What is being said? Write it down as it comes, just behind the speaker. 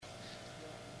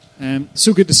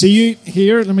So good to see you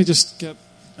here. Let me just get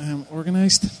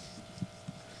organised.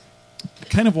 I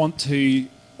kind of want to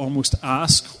almost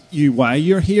ask you why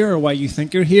you're here, or why you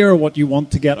think you're here, or what you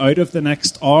want to get out of the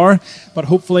next hour. But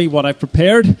hopefully what I've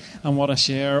prepared and what I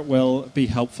share will be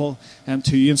helpful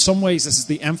to you. In some ways, this is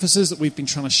the emphasis that we've been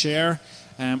trying to share,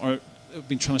 or I've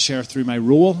been trying to share through my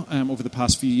role over the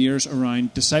past few years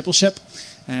around discipleship,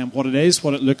 what it is,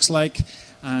 what it looks like,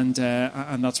 and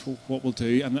that's what we'll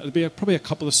do. And there'll be probably a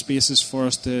couple of spaces for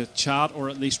us to chat, or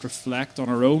at least reflect on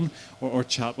our own, or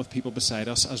chat with people beside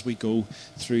us as we go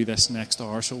through this next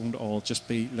hour, so it won't all just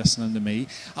be listening to me.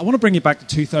 I want to bring you back to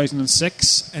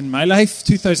 2006 in my life.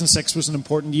 2006 was an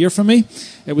important year for me.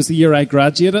 It was the year I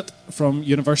graduated from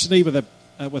university with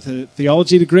a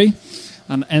theology degree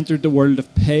and entered the world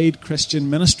of paid Christian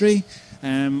ministry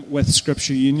with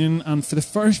Scripture Union. And for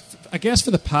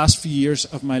the past few years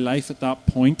of my life at that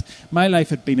point, my life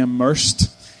had been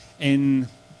immersed in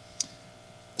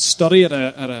study at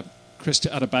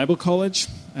a Bible college,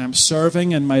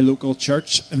 serving in my local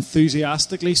church,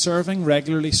 enthusiastically serving,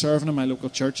 regularly serving in my local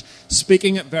church,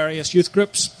 speaking at various youth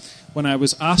groups when I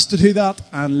was asked to do that,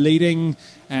 and leading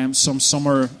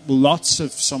lots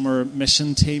of summer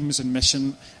mission teams and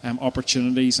mission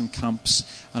opportunities and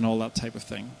camps and all that type of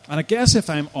thing. And I guess if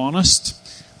I'm honest,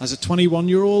 as a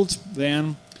 21-year-old,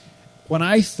 then when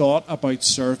I thought about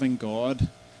serving God,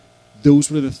 those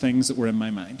were the things that were in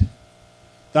my mind.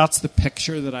 That's the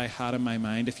picture that I had in my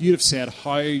mind. If you'd have said,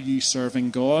 how are you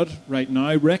serving God right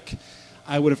now, Rick?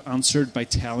 I would have answered by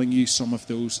telling you some of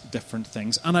those different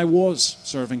things. And I was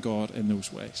serving God in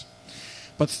those ways.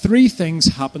 But three things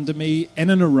happened to me in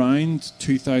and around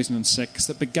 2006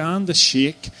 that began to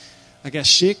shake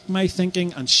my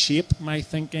thinking and shape my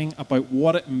thinking about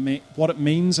what it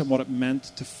means and what it meant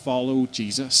to follow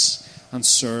Jesus and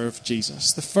serve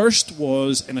Jesus. The first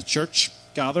was in a church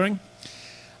gathering,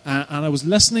 and I was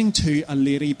listening to a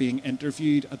lady being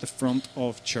interviewed at the front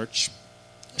of church.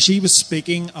 She was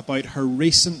speaking about her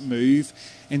recent move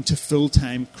into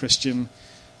full-time Christian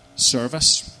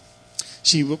service.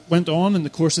 She went on in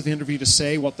the course of the interview to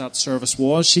say what that service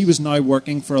was. She was now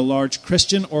working for a large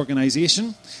Christian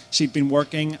organisation. She'd been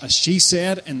working, as she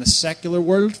said, in the secular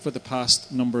world for the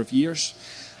past number of years.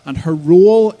 And her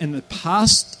role in the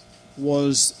past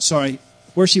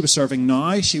where she was serving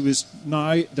now, she was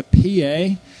now the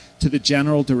PA to the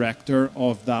general director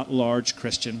of that large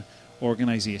Christian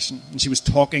organisation. And she was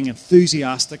talking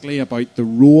enthusiastically about the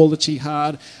role that she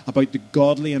had, about the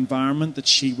godly environment that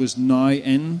she was now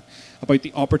in, about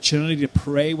the opportunity to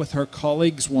pray with her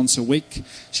colleagues once a week.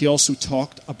 She also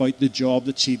talked about the job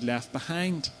that she'd left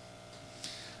behind.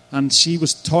 And she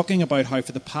was talking about how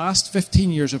for the past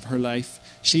 15 years of her life,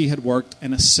 she had worked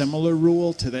in a similar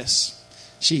role to this.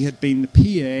 She had been the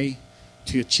PA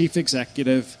to a chief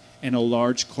executive in a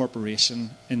large corporation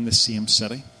in the same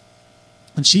city.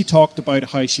 And she talked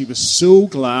about how she was so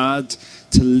glad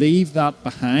to leave that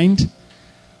behind,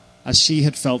 as she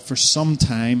had felt for some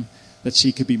time that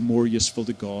she could be more useful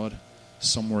to God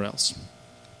somewhere else.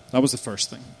 That was the first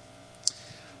thing.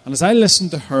 And as I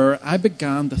listened to her, I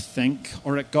began to think,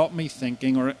 or it got me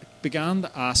thinking, or it began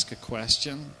to ask a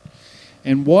question.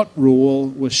 In what role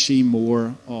was she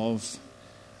more of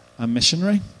a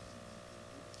missionary?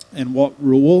 In what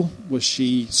role was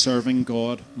she serving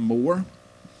God more?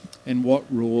 In what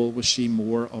role was she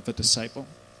more of a disciple?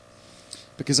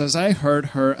 Because as I heard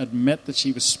her admit that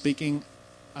she was speaking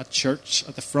at church,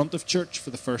 at the front of church for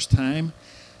the first time,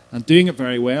 and doing it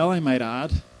very well, I might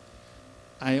add,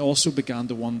 I also began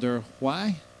to wonder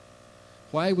why.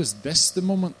 Why was this the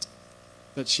moment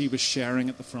that she was sharing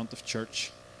at the front of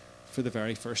church for the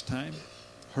very first time?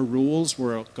 Her roles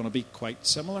were going to be quite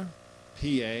similar.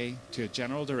 PA to a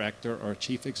general director or a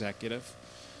chief executive.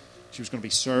 She was going to be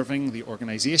serving the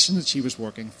organisation that she was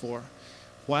working for.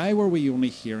 Why were we only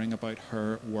hearing about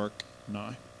her work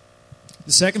now?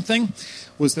 The second thing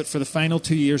was that for the final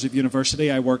 2 years of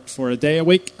university, I worked for a day a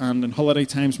week, and in holiday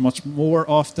times much more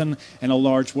often, in a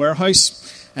large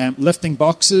warehouse, lifting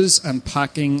boxes and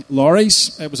packing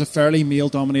lorries. It was a fairly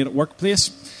male-dominated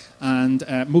workplace, and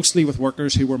mostly with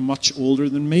workers who were much older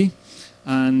than me.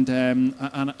 And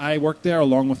I worked there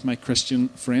along with my Christian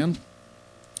friend.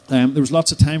 There was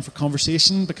lots of time for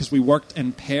conversation because we worked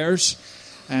in pairs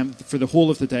for the whole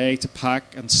of the day to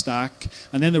pack and stack.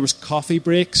 And then there was coffee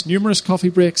breaks, numerous coffee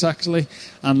breaks actually,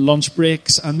 and lunch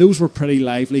breaks. And those were pretty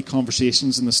lively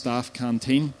conversations in the staff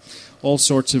canteen. All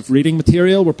sorts of reading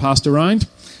material were passed around.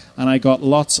 And I got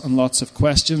lots and lots of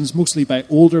questions, mostly by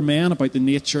older men, about the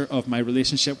nature of my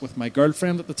relationship with my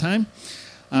girlfriend at the time.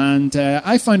 And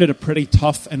I found it a pretty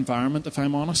tough environment, if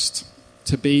I'm honest,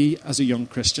 to be as a young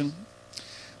Christian.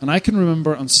 And I can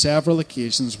remember on several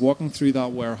occasions walking through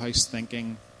that warehouse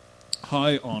thinking,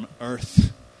 how on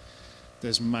earth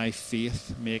does my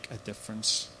faith make a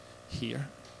difference here?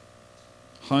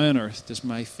 How on earth does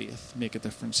my faith make a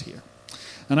difference here?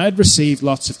 And I'd received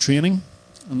lots of training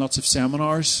and lots of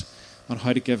seminars on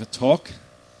how to give a talk,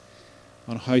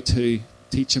 on how to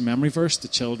teach a memory verse to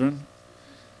children,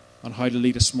 on how to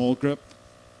lead a small group,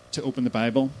 to open the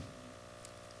Bible.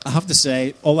 I have to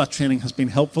say, all that training has been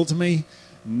helpful to me.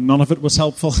 None of it was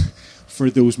helpful for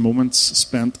those moments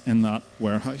spent in that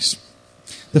warehouse.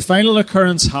 The final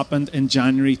occurrence happened in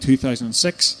January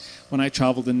 2006 when I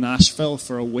travelled to Nashville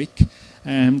for a week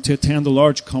to attend a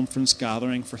large conference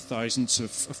gathering for thousands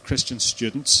of Christian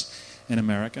students in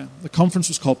America. The conference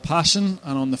was called Passion,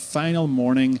 and on the final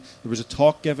morning there was a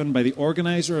talk given by the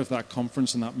organizer of that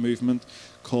conference and that movement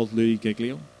called Louis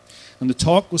Giglio. And the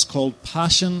talk was called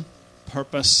Passion,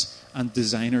 Purpose and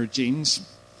Designer Genes.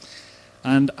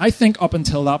 And I think up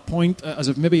until that point, as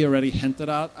I've maybe already hinted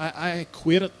at, I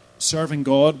equated serving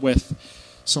God with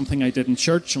something I did in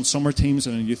church, on summer teams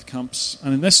and in youth camps.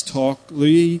 And in this talk,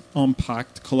 Louis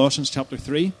unpacked Colossians chapter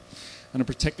 3, and in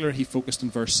particular he focused on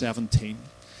verse 17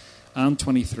 and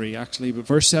 23 actually, but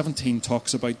verse 17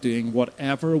 talks about doing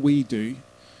whatever we do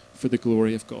for the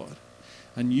glory of God.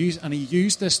 And he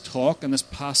used this talk and this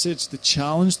passage to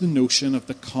challenge the notion of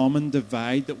the common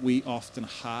divide that we often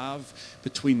have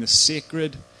between the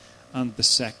sacred and the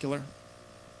secular.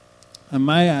 And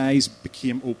my eyes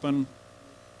became open,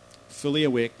 fully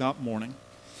awake that morning,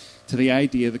 to the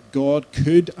idea that God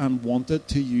could and wanted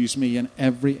to use me in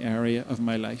every area of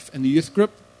my life. In the youth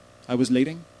group I was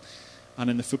leading, and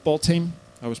in the football team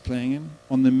I was playing in,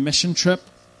 on the mission trip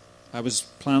I was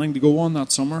planning to go on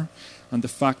that summer, and the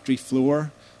factory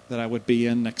floor that I would be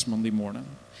in next Monday morning.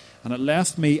 And it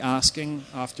left me asking,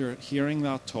 after hearing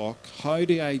that talk, how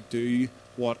do I do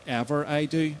whatever I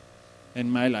do in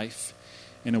my life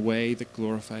in a way that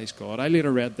glorifies God? I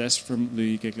later read this from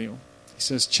Louis Giglio. He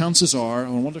says, chances are,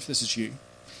 and I wonder if this is you,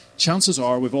 chances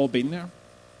are we've all been there,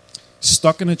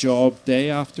 stuck in a job day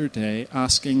after day,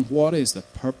 asking, what is the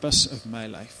purpose of my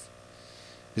life?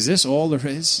 Is this all there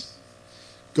is?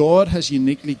 God has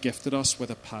uniquely gifted us with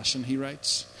a passion, he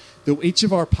writes. Though each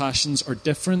of our passions are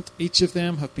different, each of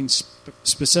them have been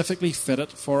specifically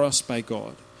fitted for us by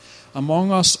God. Among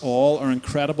us all are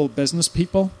incredible business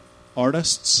people,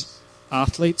 artists,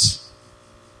 athletes,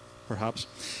 perhaps,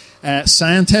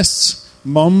 scientists,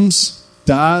 mums,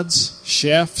 dads,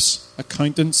 chefs,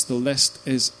 accountants. The list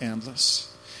is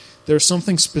endless. There's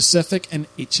something specific in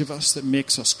each of us that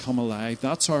makes us come alive.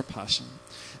 That's our passion.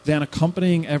 Then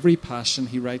accompanying every passion,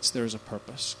 he writes, there is a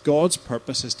purpose. God's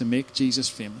purpose is to make Jesus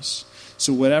famous.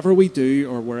 So whatever we do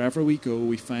or wherever we go,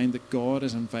 we find that God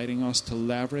is inviting us to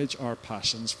leverage our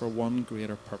passions for one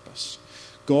greater purpose.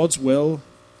 God's will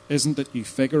isn't that you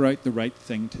figure out the right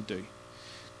thing to do.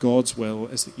 God's will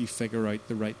is that you figure out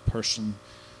the right person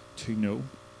to know.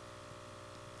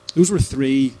 Those were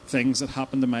three things that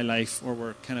happened in my life, or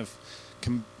were kind of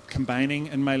combining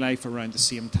in my life around the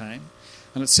same time.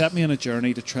 And it set me on a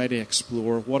journey to try to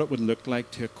explore what it would look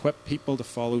like to equip people to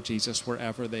follow Jesus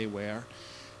wherever they were.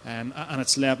 And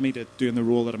it's led me to doing the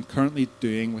role that I'm currently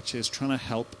doing, which is trying to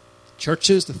help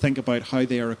churches to think about how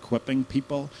they are equipping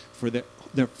people for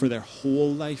their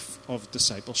whole life of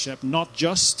discipleship. Not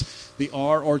just the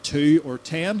hour or 2 or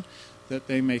 10 that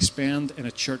they may spend in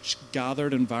a church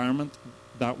gathered environment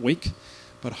that week,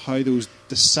 but how those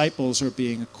disciples are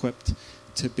being equipped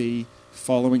to be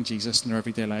following Jesus in their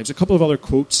everyday lives. A couple of other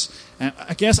quotes.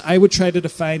 I guess I would try to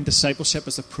define discipleship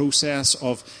as the process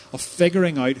of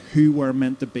figuring out who we're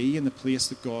meant to be in the places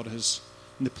that God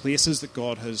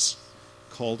has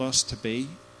called us to be.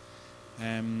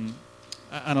 And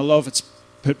I love it's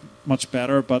put much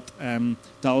better, but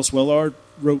Dallas Willard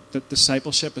wrote that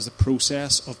discipleship is the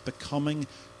process of becoming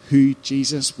who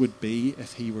Jesus would be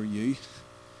if he were you.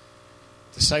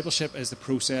 Discipleship is the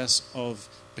process of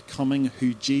becoming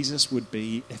who Jesus would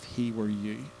be if he were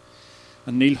you.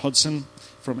 And Neil Hudson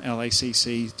from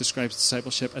LICC describes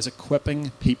discipleship as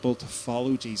equipping people to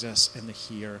follow Jesus in the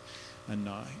here and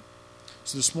now.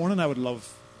 So this morning I would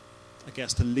love, I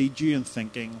guess, to lead you in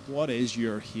thinking, what is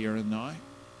your here and now?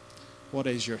 What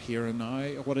is your here and now?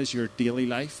 What is your daily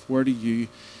life? Where do you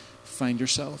find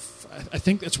yourself? I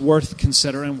think it's worth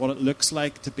considering what it looks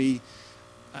like to be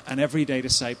an everyday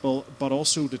disciple, but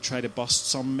also to try to bust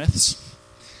some myths.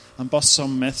 And bust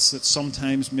some myths that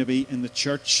sometimes maybe in the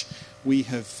church we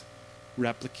have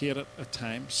replicated at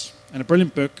times. In a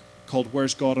brilliant book called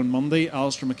Where's God on Monday,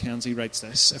 Alistair Mackenzie writes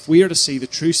this: if we are to see the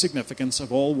true significance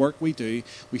of all work we do,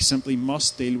 we simply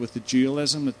must deal with the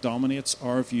dualism that dominates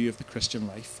our view of the Christian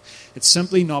life. It's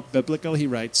simply not biblical, he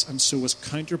writes, and so is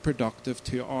counterproductive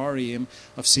to our aim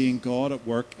of seeing God at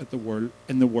work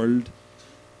in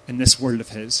this world of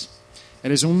his.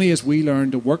 It is only as we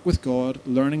learn to work with God,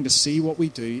 learning to see what we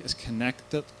do is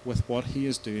connected with what he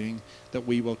is doing, that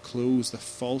we will close the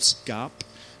false gap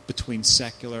between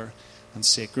secular and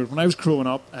sacred. When I was growing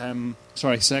up,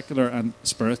 secular and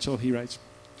spiritual, he writes.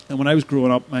 And when I was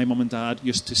growing up, my mum and dad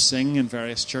used to sing in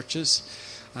various churches.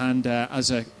 And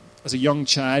as a young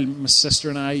child, my sister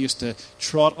and I used to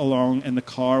trot along in the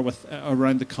car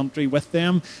around the country with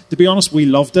them. To be honest, we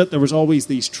loved it. There was always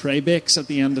these tray bakes at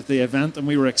the end of the event, and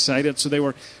we were excited. So they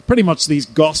were pretty much these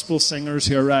gospel singers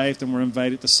who arrived and were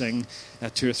invited to sing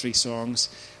 2 or 3 songs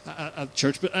at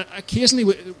church. But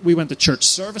occasionally we went to church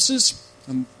services,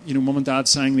 and mum and dad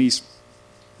sang these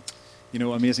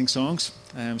amazing songs,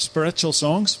 spiritual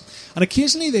songs. And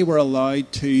occasionally they were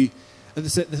invited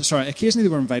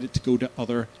to go to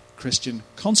other Christian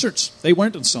concerts. They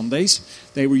weren't on Sundays.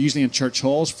 They were usually in church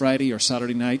halls, Friday or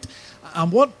Saturday night.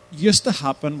 And what used to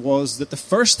happen was that the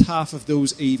first half of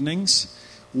those evenings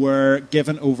were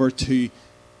given over to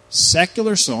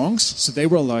secular songs, so they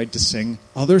were allowed to sing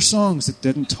other songs that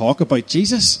didn't talk about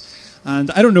Jesus.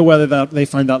 And I don't know whether they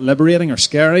found that liberating or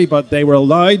scary, but they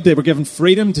were given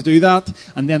freedom to do that.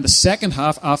 And then the second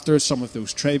half, after some of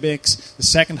those tray bakes, the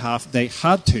second half they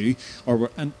had to, or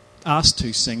were asked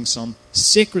to, sing some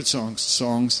sacred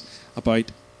songs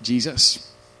about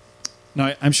Jesus.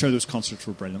 Now, I'm sure those concerts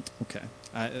were brilliant. Okay,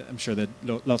 I'm sure they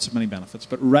had lots of many benefits.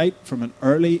 But right from an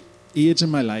early age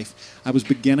in my life, I was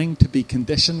beginning to be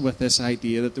conditioned with this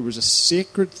idea that there was a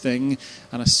sacred thing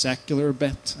and a secular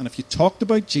bit. And if you talked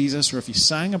about Jesus or if you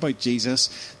sang about Jesus,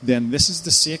 then this is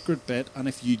the sacred bit. And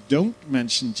if you don't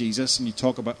mention Jesus and you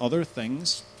talk about other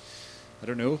things, I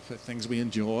don't know, things we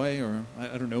enjoy, or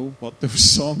I don't know what those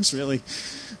songs really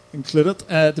included,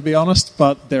 to be honest.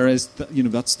 But there is,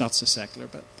 that's the secular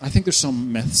bit. I think there's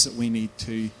some myths that we need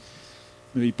to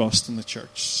maybe bust in the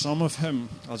church. Some of whom,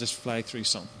 I'll just fly through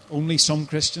some. Only some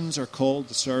Christians are called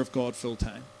to serve God full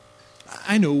time.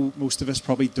 I know most of us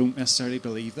probably don't necessarily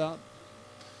believe that.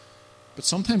 But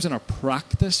sometimes in our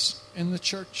practice in the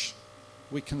church,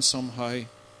 we can somehow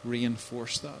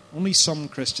reinforce that. Only some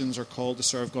Christians are called to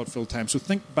serve God full time. So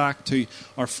think back to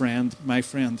my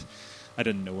friend. I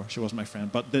didn't know her, she wasn't my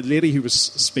friend, but the lady who was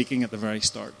speaking at the very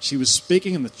start. She was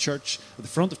speaking in the church, at the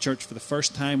front of church for the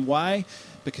first time. Why?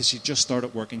 Because she just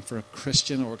started working for a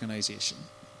Christian organisation,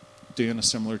 doing a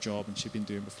similar job than she'd been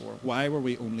doing before. Why were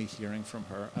we only hearing from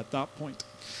her at that point?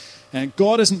 And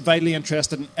God isn't vitally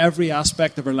interested in every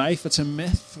aspect of her life. It's a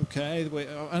myth, okay?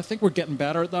 I think we're getting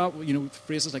better at that.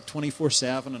 Phrases like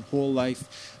 24/7 and whole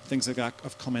life, things like that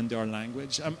have come into our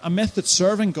language. A myth that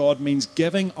serving God means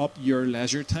giving up your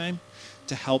leisure time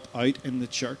to help out in the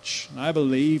church. And I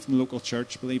believe in the local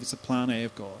church, I believe it's the plan A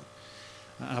of God.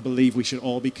 I believe we should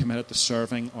all be committed to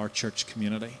serving our church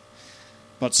community.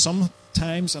 But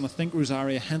sometimes, and I think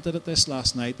Rosaria hinted at this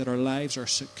last night, that our lives are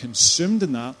so consumed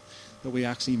in that we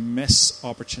actually miss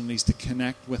opportunities to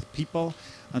connect with people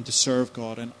and to serve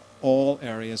God in all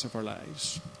areas of our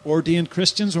lives. Ordained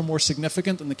Christians are more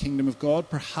significant in the kingdom of God,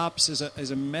 perhaps is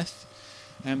a myth.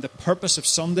 The purpose of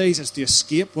Sundays is to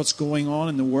escape what's going on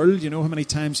in the world. How many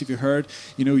times have you heard,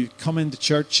 you come into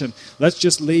church and let's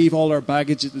just leave all our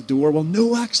baggage at the door. Well,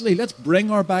 no, actually, let's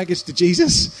bring our baggage to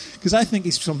Jesus, because I think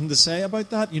he's something to say about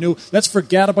that. Let's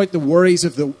forget about the worries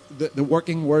of the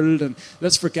working world, and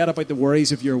let's forget about the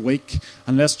worries of your week,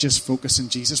 and let's just focus on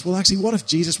Jesus. Well, actually, what if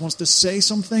Jesus wants to say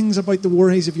some things about the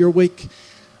worries of your week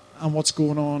and what's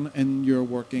going on in your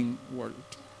working world?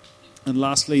 And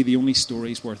lastly, the only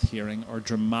stories worth hearing are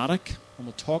dramatic. And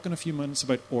we'll talk in a few minutes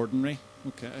about ordinary.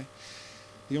 Okay.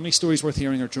 The only stories worth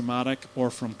hearing are dramatic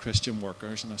or from Christian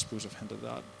workers, and I suppose I've hinted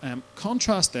at that.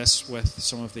 Contrast this with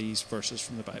some of these verses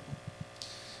from the Bible.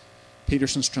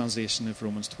 Peterson's translation of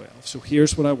Romans 12. So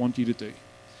here's what I want you to do.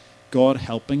 God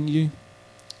helping you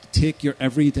take your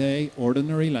everyday,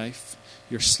 ordinary life,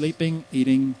 your sleeping,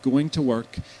 eating, going to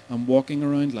work, and walking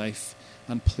around life,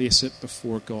 and place it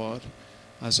before God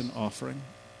as an offering.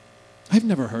 I've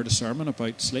never heard a sermon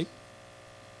about sleep.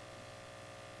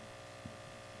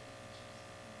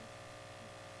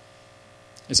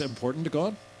 Is it important to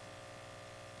God?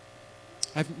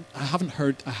 I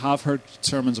have heard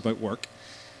sermons about work,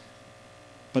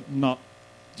 but not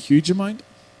a huge amount.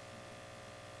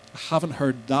 I haven't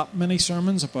heard that many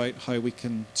sermons about how we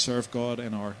can serve God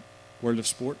in our world of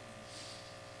sport.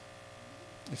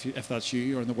 If that's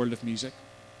you, or in the world of music.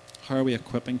 How are we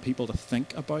equipping people to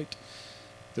think about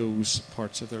those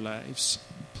parts of their lives,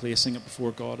 placing it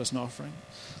before God as an offering?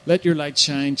 Let your light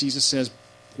shine, Jesus says,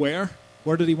 where?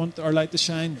 Where did he want our light to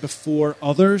shine? Before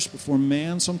others, before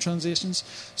men, some translations,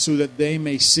 so that they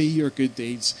may see your good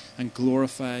deeds and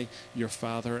glorify your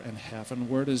Father in heaven.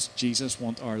 Where does Jesus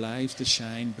want our lives to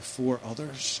shine? Before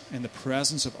others, in the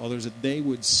presence of others, that they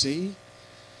would see,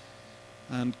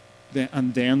 and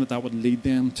then that would lead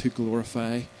them to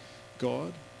glorify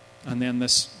God. And then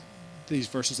these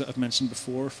verses that I've mentioned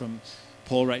before from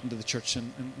Paul writing to the church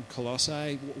in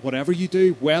Colossae, whatever you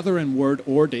do, whether in word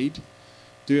or deed,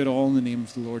 do it all in the name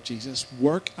of the Lord Jesus.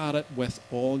 Work at it with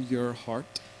all your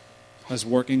heart as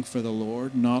working for the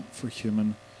Lord, not for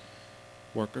human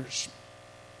workers.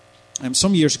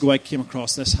 Some years ago I came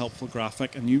across this helpful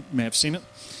graphic, and you may have seen it.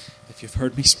 If you've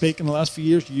heard me speak in the last few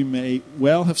years, you may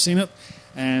well have seen it,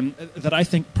 that I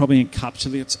think probably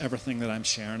encapsulates everything that I'm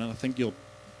sharing, and I think you'll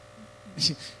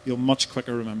much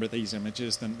quicker remember these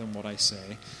images than what I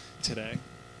say today.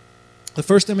 The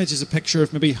first image is a picture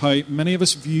of maybe how many of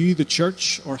us view the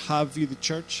church or have viewed the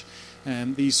church.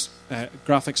 These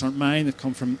graphics aren't mine. They've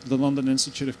come from the London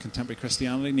Institute of Contemporary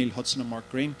Christianity, Neil Hudson and Mark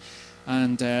Green.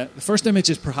 And the first image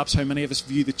is perhaps how many of us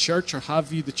view the church or have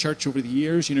viewed the church over the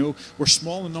years. You know, we're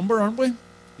small in number, aren't we?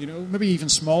 You know, maybe even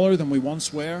smaller than we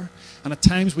once were. And at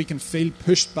times we can feel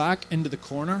pushed back into the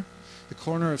corner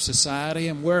of society.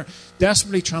 And we're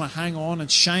desperately trying to hang on and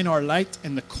shine our light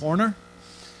in the corner.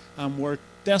 We're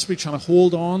desperately trying to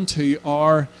hold on to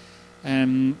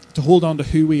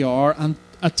who we are, and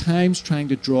at times trying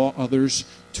to draw others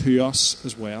to us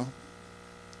as well.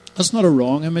 That's not a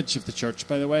wrong image of the church,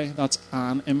 by the way. That's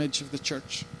an image of the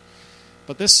church.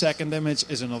 But this second image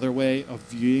is another way of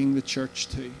viewing the church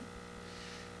too.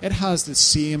 It has the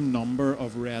same number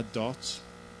of red dots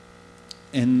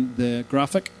in the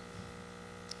graphic,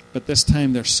 but this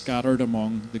time they're scattered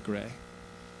among the grey.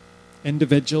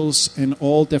 Individuals in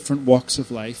all different walks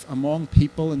of life, among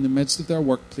people in the midst of their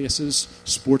workplaces,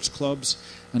 sports clubs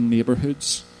and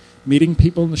neighbourhoods, meeting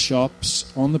people in the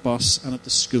shops, on the bus and at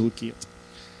the school gate.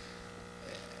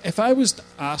 If I was to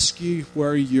ask you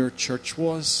where your church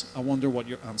was, I wonder what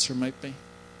your answer might be.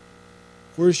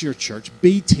 Where's your church?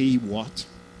 BT what?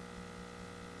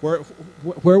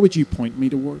 Where would you point me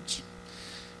towards?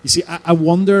 You see, I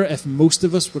wonder if most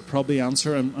of us would probably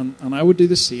answer, and I would do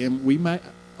the same.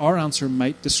 Our answer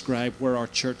might describe where our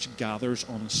church gathers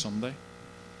on a Sunday,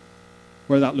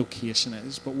 where that location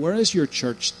is. But where is your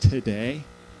church today,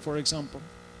 for example?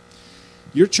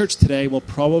 Your church today will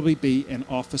probably be in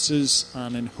offices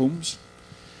and in homes,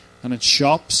 and in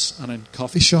shops and in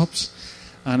coffee shops,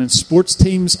 and in sports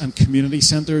teams and community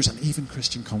centres and even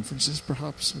Christian conferences,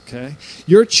 perhaps. Okay,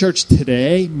 your church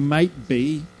today might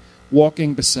be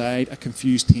walking beside a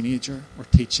confused teenager or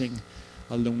teaching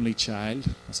a lonely child.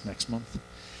 That's next month.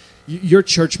 Your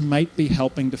church might be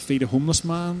helping to feed a homeless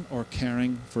man or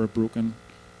caring for a broken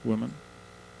woman.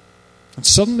 And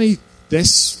suddenly,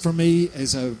 this, for me,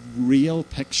 is a real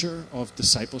picture of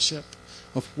discipleship,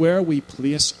 of where we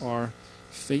place our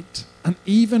feet. And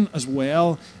even as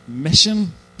well,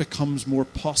 mission becomes more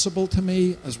possible to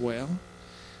me as well.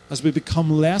 As we become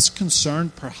less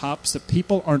concerned, perhaps, that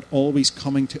people aren't always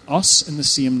coming to us in the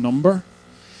same number,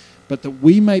 but that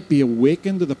we might be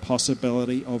awakened to the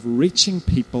possibility of reaching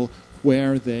people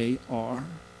where they are.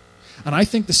 And I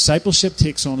think discipleship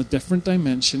takes on a different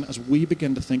dimension as we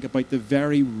begin to think about the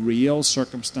very real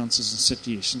circumstances and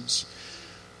situations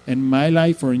in my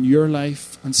life or in your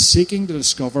life, and seeking to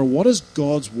discover what does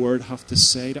God's Word have to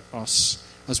say to us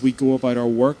as we go about our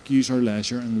work, use our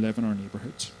leisure, and live in our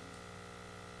neighbourhoods.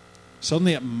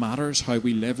 Suddenly it matters how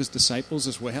we live as disciples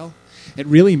as well. It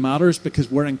really matters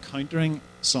because we're encountering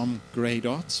some grey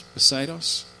dots beside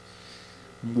us.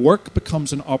 Work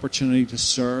becomes an opportunity to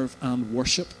serve and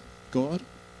worship God.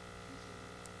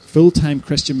 Full-time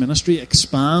Christian ministry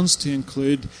expands to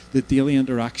include the daily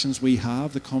interactions we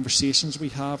have, the conversations we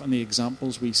have, and the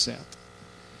examples we set.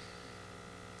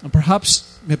 And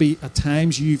perhaps, maybe at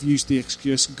times you've used the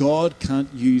excuse, God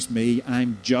can't use me,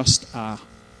 I'm just a...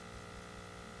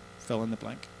 fill in the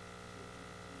blank.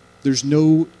 There's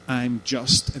no I'm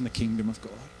just in the kingdom of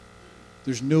God.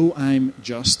 There's no I'm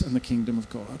just in the kingdom of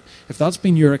God. If that's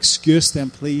been your excuse, then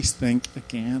please think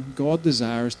again. God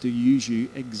desires to use you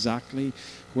exactly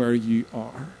where you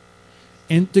are.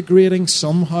 Integrating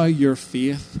somehow your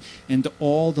faith into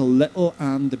all the little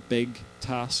and the big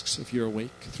tasks of your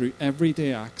week. Through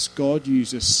everyday acts, God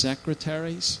uses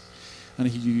secretaries and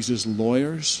He uses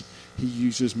lawyers. He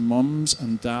uses mums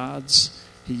and dads.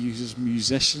 He uses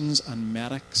musicians and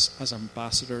medics as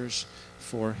ambassadors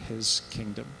for His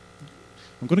kingdom.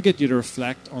 I'm going to get you to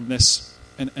reflect on this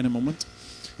in a moment.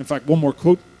 In fact, one more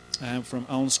quote from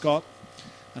Alan Scott,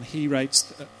 and he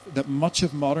writes that much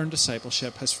of modern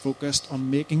discipleship has focused on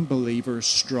making believers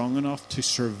strong enough to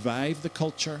survive the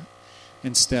culture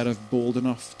instead of bold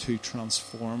enough to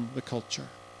transform the culture.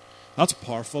 That's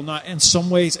powerful. Now, in some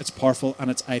ways, it's powerful and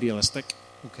it's idealistic,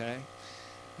 okay?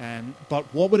 But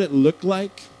what would it look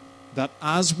like that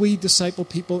as we disciple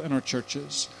people in our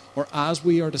churches, or as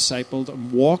we are discipled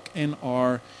and walk in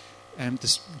our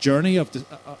this journey of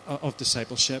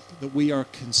discipleship, that we are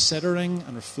considering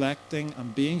and reflecting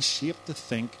and being shaped to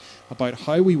think about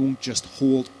how we won't just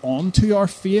hold on to our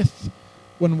faith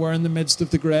when we're in the midst of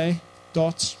the grey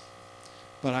dots,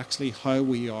 but actually how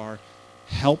we are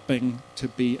helping to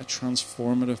be a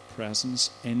transformative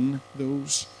presence in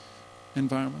those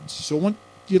environments. So I want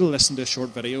you to listen to a short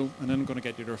video, and then I'm going to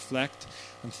get you to reflect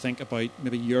and think about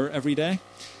maybe your everyday.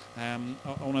 I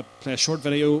want to play a short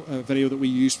video that we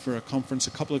used for a conference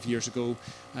a couple of years ago,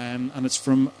 and it's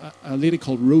from a lady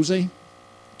called Rosie.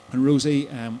 And Rosie,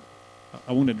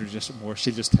 I won't introduce it more,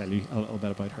 she'll just tell you a little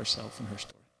bit about herself and her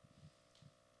story.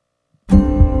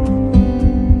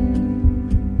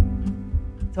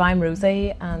 So I'm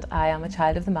Rosie, and I am a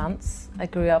child of the Manse. I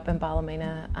grew up in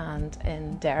Ballymena and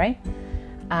in Derry,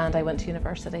 and I went to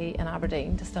university in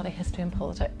Aberdeen to study history and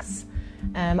politics.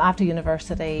 After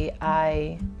university,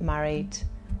 I married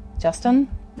Justin,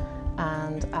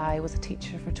 and I was a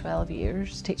teacher for 12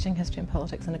 years, teaching history and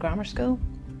politics in a grammar school.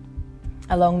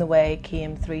 Along the way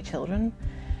came 3 children,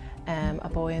 a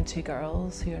boy and 2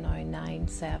 girls who are now 9,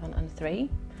 7 and 3.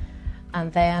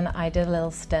 And then I did a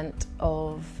little stint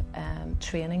of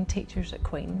training teachers at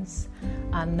Queen's,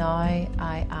 and now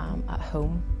I am at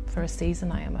home. For a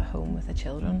season I am at home with the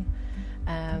children,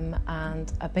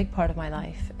 and a big part of my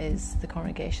life is the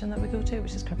congregation that we go to,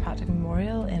 which is Kirkpatrick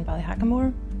Memorial in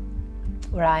Ballyhackamore,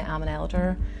 where I am an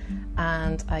elder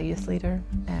and a youth leader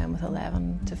with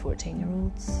 11 to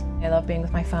 14-year-olds. I love being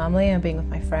with my family and being with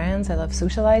my friends. I love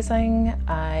socialising.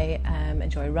 I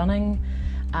enjoy running,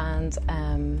 and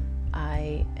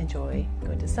I enjoy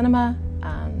going to cinema,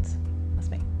 and that's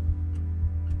me.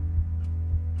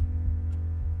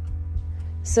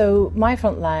 So my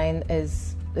front line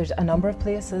is, there's a number of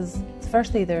places.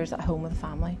 Firstly, there's at home with the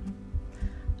family.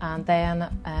 And then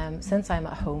since I'm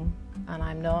at home and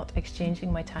I'm not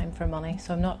exchanging my time for money,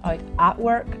 so I'm not out at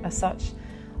work as such,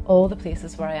 all the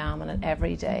places where I am in it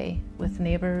every day with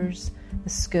neighbours, the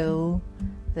school,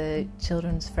 the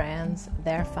children's friends,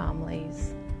 their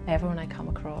families, everyone I come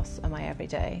across in my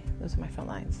everyday, those are my front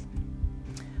lines.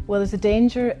 Well, there's a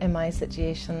danger in my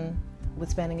situation with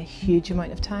spending a huge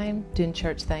amount of time doing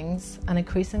church things, and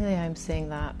increasingly I'm seeing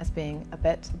that as being a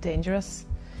bit dangerous,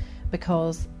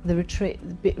 because the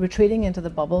retreating into the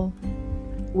bubble,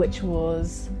 which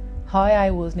was how I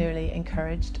was nearly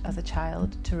encouraged as a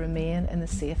child to remain in the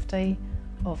safety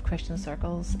of Christian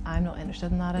circles, I'm not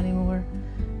interested in that anymore.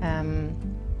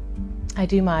 I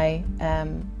do my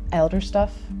elder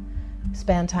stuff,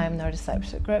 spend time in our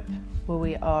discipleship group where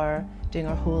we are doing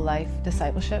our whole life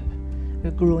discipleship. We're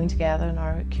growing together in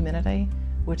our community.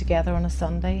 We're together on a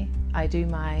Sunday. I do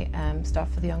my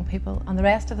stuff for the young people, and the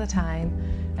rest of the time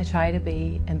I try to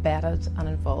be embedded and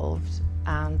involved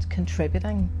and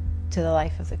contributing to the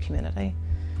life of the community,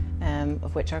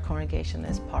 of which our congregation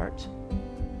is part.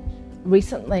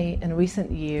 Recently, in recent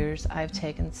years, I've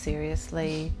taken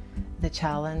seriously the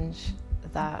challenge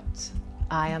that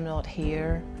I am not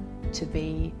here to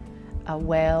be a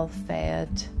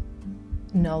well-fed,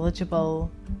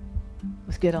 knowledgeable,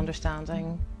 with good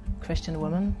understanding Christian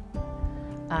woman,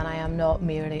 and I am not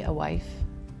merely a wife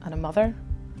and a mother.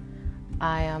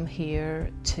 I am here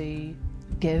to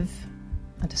give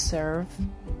and to serve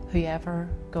whoever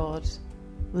God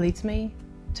leads me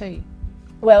to.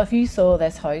 Well, if you saw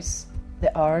this house,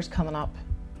 the hours coming up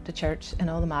to church and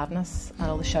all the madness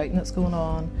and all the shouting that's going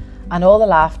on and all the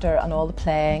laughter and all the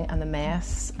playing and the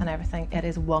mess and everything, it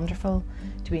is wonderful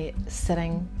to be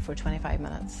sitting for 25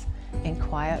 minutes in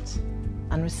quiet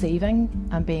and receiving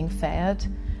and being fed.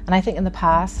 And I think in the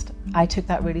past I took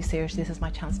that really seriously. This is my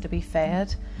chance to be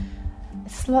fed.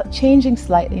 It's changing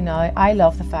slightly now. I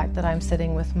love the fact that I'm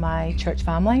sitting with my church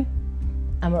family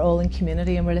and we're all in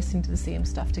community and we're listening to the same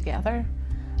stuff together,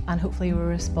 and hopefully we're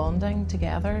responding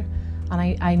together,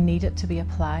 and I need it to be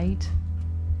applied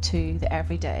to the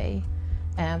everyday.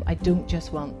 I don't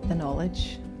just want the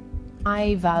knowledge.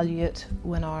 I value it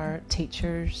when our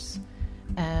teachers,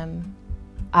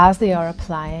 as they are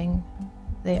applying,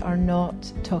 they are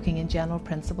not talking in general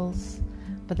principles,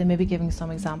 but they may be giving some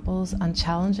examples and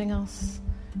challenging us,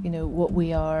 what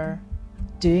we are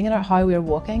doing in how we are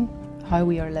walking, how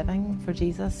we are living for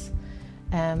Jesus,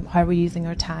 how we're using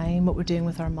our time, what we're doing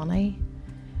with our money,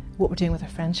 what we're doing with our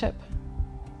friendship,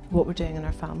 what we're doing in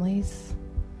our families.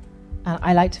 And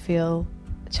I like to feel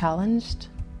challenged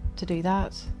to do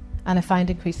that. And I find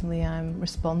increasingly I'm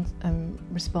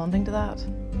responding to that.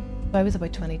 I was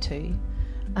about 22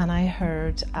 and I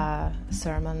heard a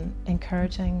sermon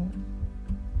encouraging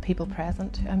people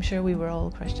present, I'm sure we were all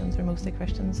Christians, or mostly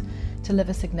Christians, to live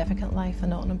a significant life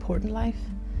and not an important life.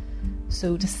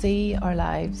 So to see our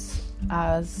lives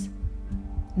as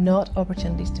not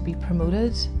opportunities to be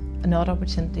promoted, not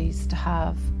opportunities to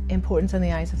have importance in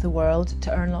the eyes of the world,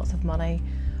 to earn lots of money,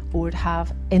 or to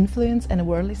have influence in a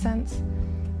worldly sense,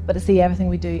 but to see everything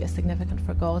we do is significant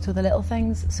for God, so the little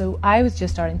things. So I was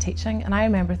just starting teaching, and I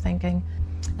remember thinking,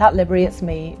 that liberates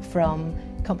me from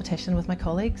competition with my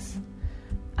colleagues.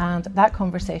 And that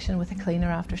conversation with a cleaner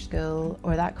after school,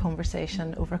 or that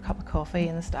conversation over a cup of coffee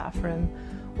in the staff room,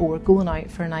 or going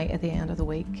out for a night at the end of the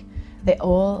week, they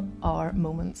all are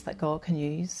moments that God can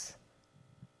use.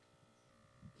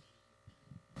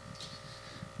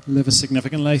 Live a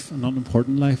significant life and not an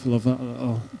important life. I love that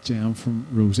little gem from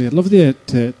Rosie. I'd love you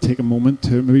to take a moment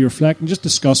to maybe reflect and just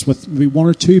discuss with maybe one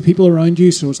or two people around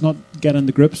you, so it's not get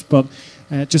into groups, but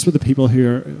just with the people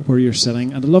where you're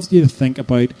sitting. And I'd love you to think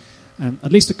about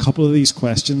at least a couple of these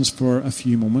questions for a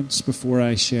few moments before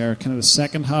I share kind of the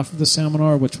second half of the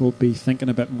seminar, which will be thinking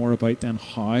a bit more about then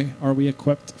how are we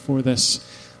equipped for this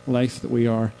life that we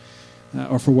are,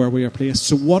 or for where we are placed.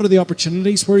 So what are the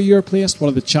opportunities where you're placed? What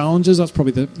are the challenges? That's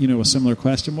probably a similar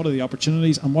question. What are the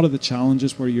opportunities and what are the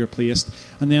challenges where you're placed?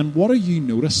 And then what are you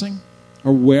noticing,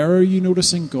 or where are you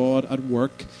noticing God at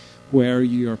work where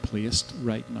you are placed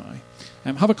right now?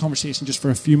 Have a conversation just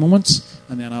for a few moments,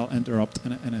 and then I'll interrupt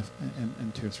in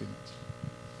 2 or 3 minutes.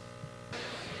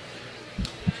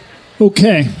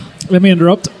 Okay, let me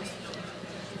interrupt.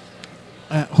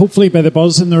 Hopefully by the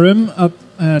buzz in the room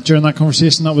during that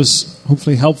conversation, that was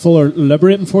hopefully helpful or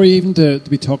liberating for you even to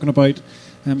be talking about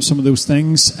some of those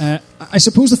things. I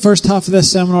suppose the first half of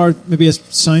this seminar maybe has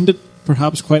sounded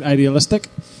perhaps quite idealistic.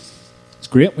 It's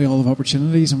great, we all have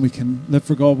opportunities and we can live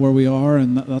for God where we are,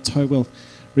 and that's how we'll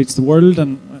reach the world,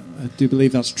 and I do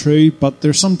believe that's true. But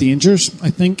there's some dangers, I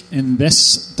think, in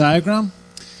this diagram,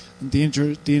 and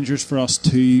dangers for us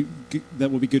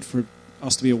that will be good for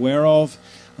us to be aware of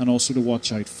and also to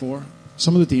watch out for.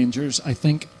 Some of the dangers, I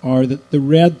think, are that the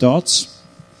red dots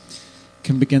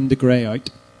can begin to grey out.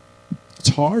 It's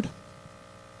hard.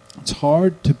 It's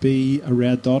hard to be a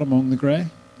red dot among the grey.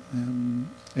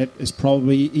 It is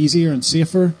probably easier and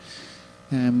safer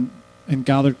in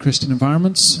gathered Christian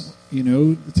environments,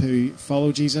 to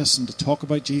follow Jesus and to talk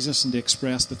about Jesus and to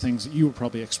express the things that you were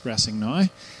probably expressing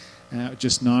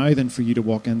just now, than for you to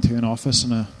walk into an office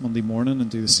on a Monday morning and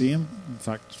do the same. In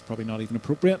fact, it's probably not even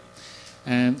appropriate.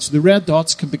 So the red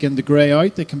dots can begin to grey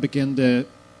out. They can begin to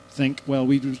think, well,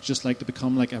 we would just like to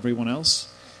become like everyone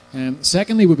else.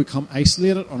 Secondly, we become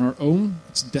isolated on our own.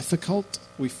 It's difficult.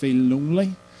 We feel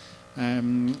lonely.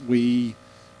 We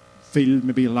feel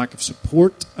maybe a lack of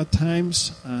support at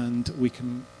times, and we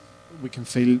can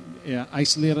feel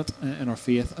isolated in our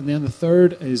faith. And then the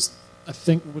third is, I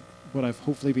think what I've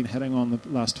hopefully been hitting on the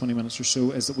last 20 minutes or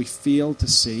so, is that we fail to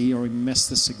see, or we miss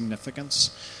the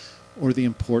significance or the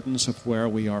importance of where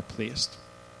we are placed.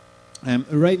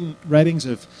 The writings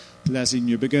of Leslie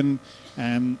Newbigin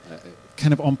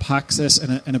kind of unpacks this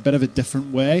in a bit of a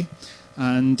different way,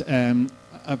 and I'm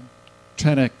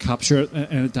trying to capture it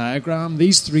in a diagram.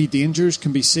 These three dangers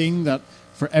can be seen that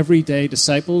for everyday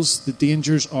disciples, the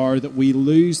dangers are that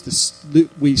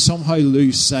we somehow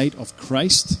lose sight of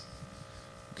Christ.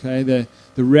 Okay,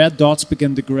 the red dots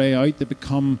begin to grey out. They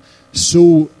become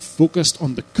so focused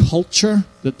on the culture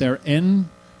that they're in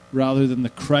rather than the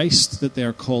Christ that they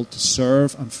are called to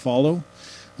serve and follow.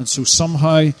 And so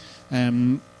somehow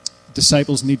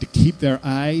disciples need to keep their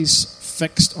eyes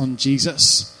fixed on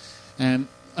Jesus.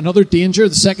 Another danger,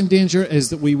 the second danger, is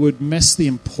that we would miss the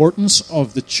importance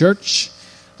of the church.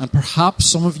 And perhaps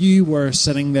some of you were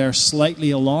sitting there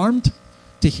slightly alarmed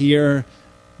to hear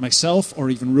myself or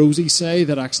even Rosie say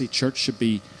that actually church should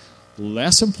be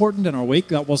less important in our week.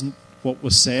 That wasn't what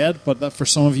was said, but that for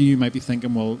some of you might be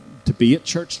thinking, well, to be at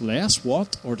church less,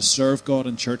 what? Or to serve God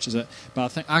in church is a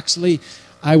bad thing. Actually,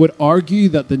 I would argue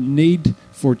that the need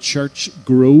for church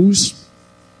grows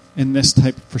in this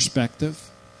type of perspective,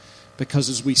 because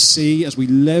as we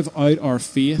live out our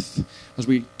faith, as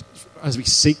we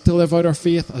seek to live out our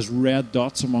faith as red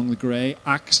dots among the grey,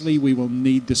 actually we will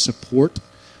need the support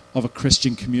of a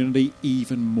Christian community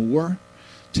even more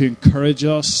to encourage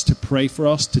us, to pray for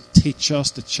us, to teach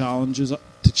us, to challenge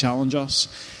us,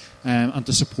 and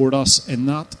to support us in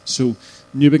that. So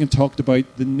Newbigin talked about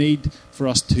the need for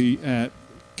us to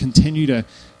continue to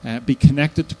be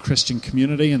connected to Christian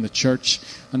community and the church.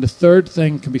 And the third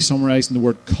thing can be summarized in the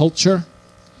word culture.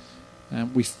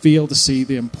 We fail to see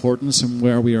the importance and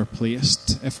where we are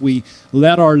placed. If we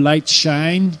let our light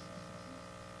shine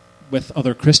with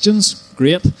other Christians,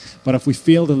 great. But if we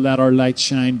fail to let our light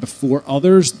shine before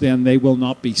others, then they will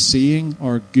not be seeing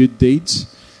our good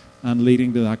deeds and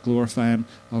leading to that glorifying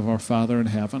of our Father in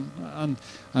heaven.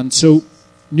 And so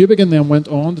Newbigin then went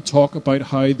on to talk about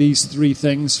how these three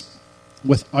things,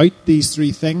 without these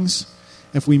three things,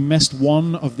 if we missed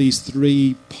one of these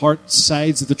three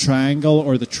sides of the triangle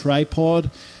or the tripod,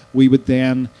 we would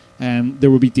then, there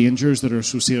would be dangers that are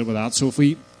associated with that. So if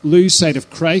we lose sight of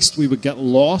Christ, we would get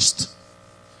lost.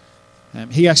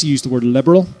 He actually used the word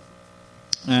liberal.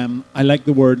 I like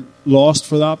the word lost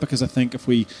for that, because I think if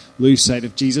we lose sight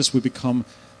of Jesus, we become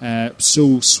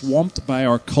so swamped by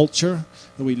our culture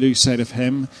that we lose sight of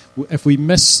him. If we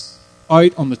miss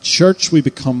out on the church, we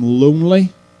become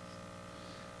lonely.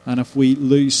 And if we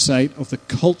lose sight of the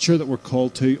culture that we're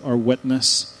called to, our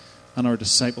witness and our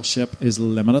discipleship is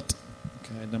limited.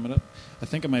 Okay, limited. I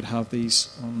think I might have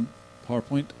these on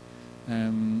PowerPoint.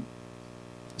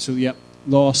 So yeah,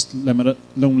 lost, limited,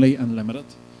 lonely, and limited.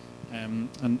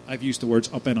 And I've used the words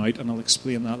up and out, and I'll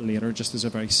explain that later, just as a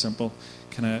very simple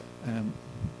kind of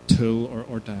tool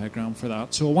or diagram for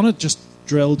that. So I want to just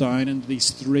drill down into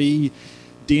these three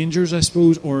dangers, I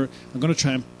suppose, or I'm going to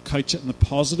try and couch it in the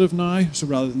positive now. So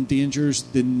rather than dangers,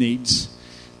 the needs.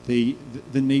 The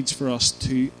needs for us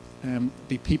to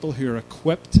be people who are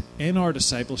equipped in our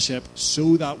discipleship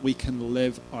so that we can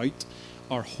live out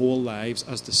our whole lives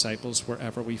as disciples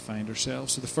wherever we find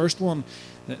ourselves. So the first one,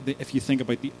 if you think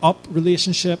about the up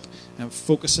relationship and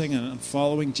focusing and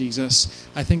following Jesus,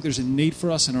 I think there's a need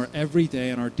for us in our everyday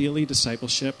and our daily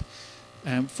discipleship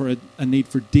for a need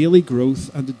for daily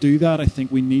growth. And to do that, I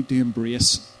think we need to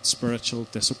embrace spiritual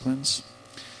disciplines.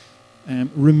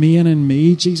 Remain in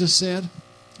me, Jesus said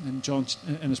in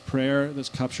his prayer that's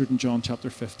captured in John chapter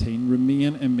 15.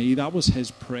 Remain in me. That was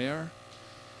his prayer.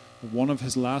 One of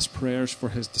his last prayers for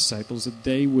his disciples, that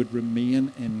they would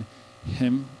remain in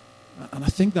him. And I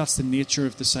think that's the nature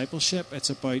of discipleship.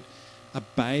 It's about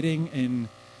abiding in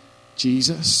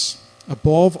Jesus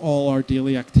above all our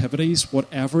daily activities,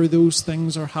 whatever those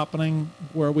things are happening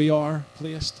where we are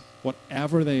placed,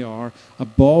 whatever they are,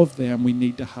 above them we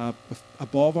need to have,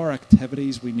 above our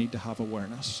activities we need to have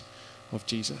awareness of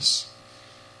Jesus.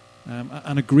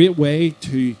 And a great way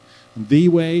to, the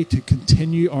way to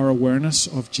continue our awareness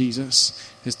of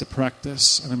Jesus is to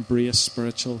practice and embrace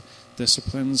spiritual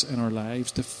disciplines in our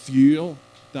lives to fuel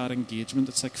that engagement.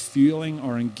 It's like fueling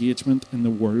our engagement in the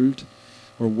world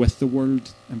or with the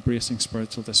world, embracing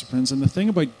spiritual disciplines. And the thing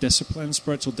about disciplines,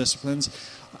 spiritual disciplines,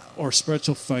 or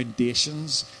spiritual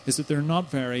foundations, is that they're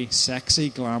not very sexy,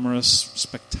 glamorous,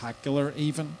 spectacular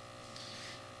even,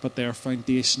 but they are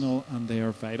foundational and they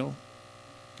are vital.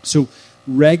 So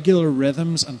regular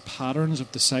rhythms and patterns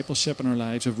of discipleship in our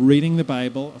lives, of reading the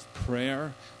Bible, of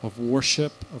prayer, of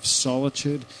worship, of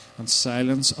solitude and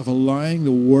silence, of allowing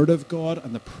the Word of God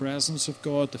and the presence of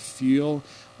God to fuel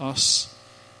us,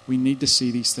 we need to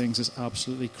see these things as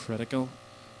absolutely critical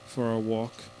for our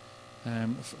walk,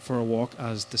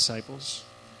 as disciples.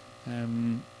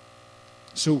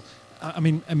 So, I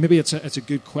mean, maybe it's a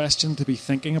good question to be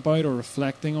thinking about or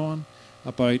reflecting on.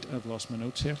 I've lost my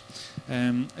notes here,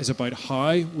 is about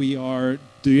how we are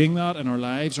doing that in our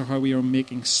lives, or how we are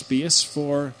making space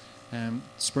for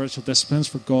spiritual disciplines,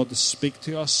 for God to speak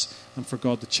to us and for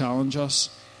God to challenge us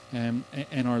in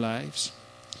our lives.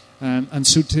 And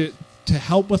so to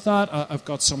help with that, I've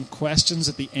got some questions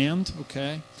at the end,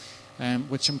 okay,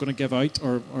 which I'm going to give out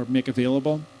or make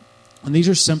available. And these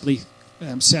are simply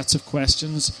sets of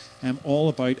questions all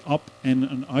about up, in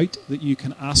and out that you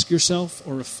can ask yourself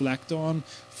or reflect on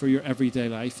for your everyday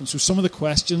life. And so some of the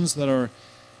questions that are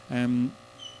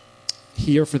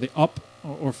here for the up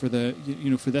or for the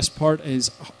for this part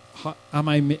is, am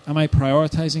I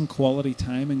prioritizing quality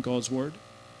time in God's Word?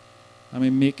 Am I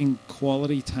making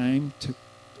quality time to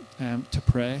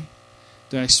pray?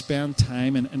 Do I spend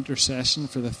time in intercession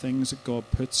for the things that God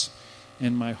puts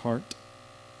in my heart?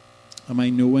 Am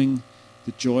I knowing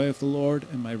the joy of the Lord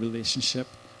in my relationship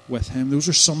with Him? Those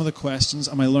are some of the questions.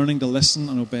 Am I learning to listen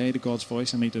and obey to God's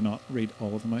voice? I need to not read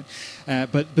all of them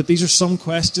out. But these are some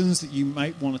questions that you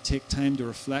might want to take time to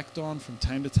reflect on from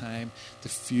time to time to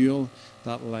fuel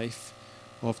that life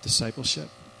of discipleship.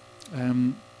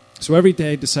 So every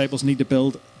day, disciples need to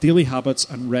build daily habits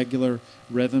and regular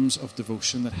rhythms of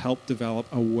devotion that help develop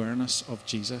awareness of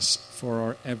Jesus for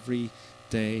our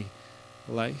everyday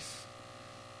life.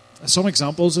 Some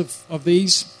examples of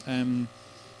these.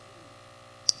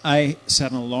 I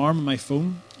set an alarm on my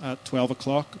phone at 12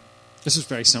 o'clock. This is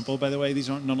very simple, by the way.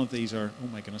 None of these are, oh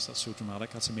my goodness, that's so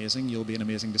dramatic. That's amazing. You'll be an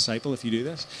amazing disciple if you do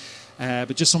this.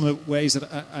 But just some of the ways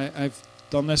that I've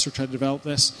done this or tried to develop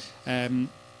this.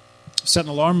 Set an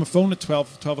alarm on my phone at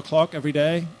 12 o'clock every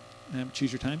day.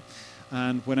 Choose your time.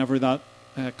 And whenever that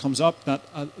comes up, that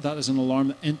is an alarm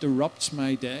that interrupts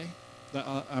my day. That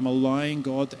I'm allowing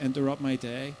God to interrupt my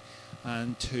day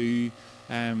and to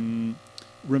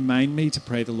remind me to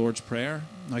pray the Lord's Prayer.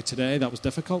 Now today that was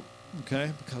difficult,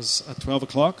 okay, because at 12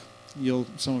 o'clock,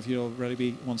 some of you will already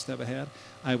be one step ahead.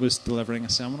 I was delivering a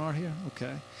seminar here,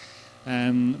 okay.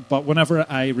 But whenever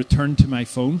I return to my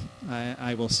phone,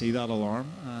 I will see that alarm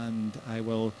and I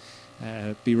will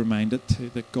be reminded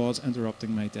that God's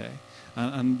interrupting my day.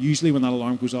 And usually when that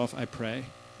alarm goes off, I pray.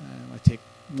 I take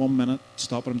 1 minute,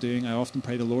 stop what I'm doing. I often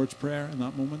pray the Lord's Prayer in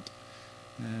that moment.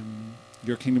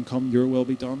 Your kingdom come, your will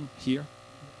be done here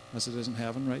as it is in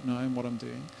heaven right now and what I'm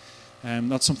doing.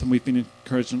 That's something we've been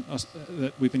encouraged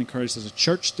as a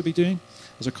church to be doing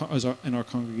in our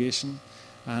congregation,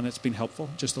 and it's been helpful,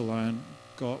 just allowing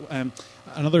God.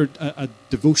 Another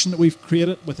devotion that we've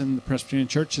created within the Presbyterian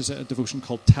Church is a devotion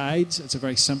called Tides. It's a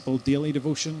very simple daily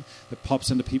devotion that pops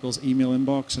into people's email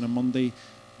inbox on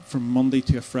from Monday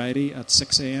to a Friday at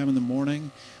 6 a.m. in the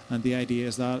morning, and the idea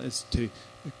is to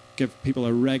give people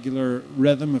a regular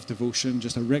rhythm of devotion,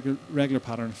 just a regular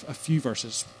pattern, a few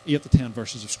verses, 8 to 10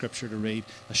 verses of Scripture to read,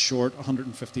 a short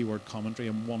 150-word commentary,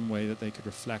 and one way that they could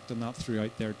reflect on that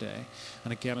throughout their day.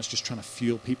 And again, it's just trying to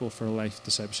fuel people for a life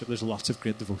discipleship. There's lots of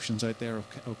great devotions out there,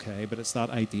 okay, but it's that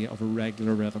idea of a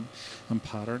regular rhythm and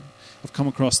pattern. I've come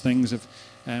across things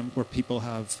where people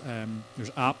have, there's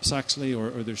apps actually, or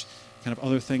there's kind of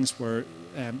other things where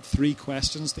 3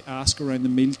 questions to ask around the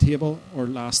meal table or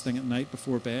last thing at night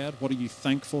before bed. What are you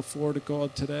thankful for to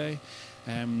God today?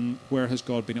 Where has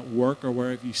God been at work, or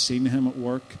where have you seen him at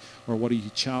work, or what are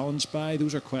you challenged by?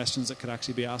 Those are questions that could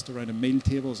actually be asked around a meal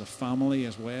table as a family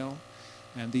as well.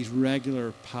 And these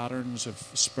regular patterns of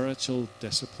spiritual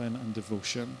discipline and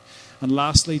devotion. And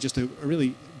lastly, just a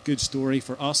really good story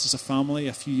for us as a family.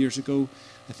 A few years ago,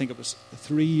 I think it was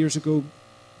 3 years ago,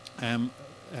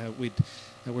 we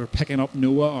were picking up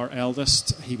Noah, our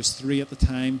eldest. He was 3 at the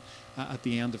time, at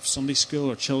the end of Sunday school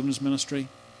or children's ministry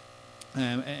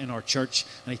in our church,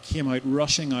 and he came out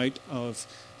rushing out of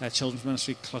children's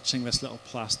ministry clutching this little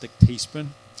plastic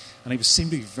teaspoon. And he seemed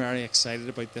to be very excited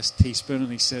about this teaspoon.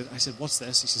 And I said, what's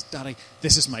this? He says, Daddy,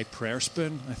 this is my prayer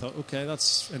spoon. I thought, okay,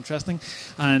 that's interesting.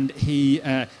 And he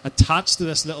attached to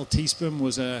this little teaspoon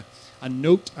was a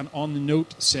note, and on the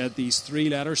note said these 3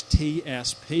 letters,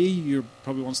 TSP. You're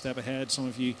probably one step ahead. Some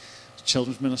of you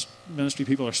children's ministry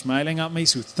people are smiling at me,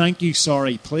 so thank you,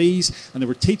 sorry, please. And they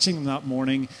were teaching them that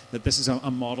morning that this is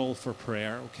a model for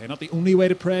prayer. Okay, not the only way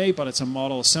to pray, but it's a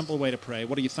model, a simple way to pray.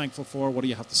 What are you thankful for? What do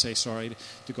you have to say sorry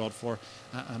to God for?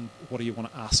 And what do you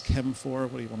want to ask him for?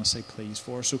 What do you want to say please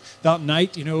for? So that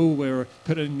night, we were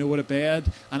putting Noah to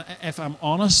bed, and if I'm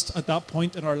honest, at that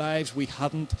point in our lives, we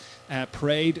hadn't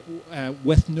prayed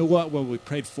with Noah. Well, we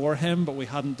prayed for him, but we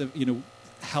hadn't,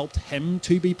 helped him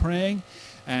to be praying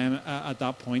at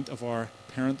that point of our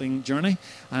parenting journey.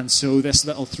 And so this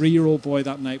little 3-year-old boy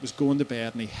that night was going to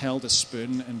bed, and he held a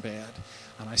spoon in bed.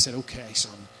 And I said, okay,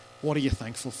 son, what are you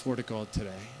thankful for to God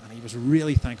today? And he was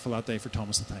really thankful that day for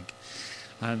Thomas the Tank.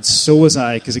 And so was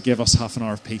I, because it gave us half an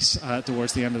hour of peace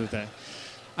towards the end of the day.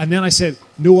 And then I said,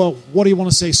 Noah, what do you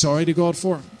want to say sorry to God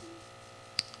for?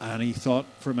 And he thought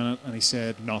for a minute, and he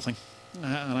said, nothing.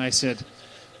 And I said,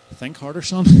 think harder,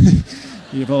 son.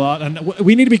 You have a lot. And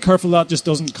we need to be careful that just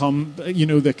doesn't come,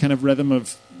 the kind of rhythm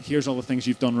of, here's all the things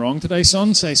you've done wrong today,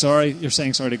 son. Say sorry. You're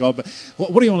saying sorry to God. But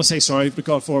what do you want to say sorry to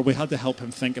God for? We had to help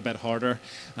him think a bit harder.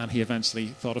 And he eventually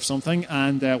thought of something.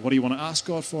 And what do you want to ask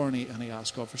God for? And he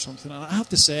asked God for something. And I have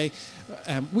to say,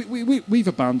 we've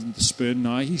abandoned the spoon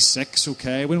now. He's 6,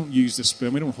 okay. We don't use the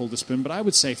spoon. We don't hold the spoon. But I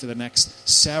would say for the next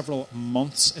several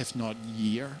months, if not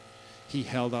year, he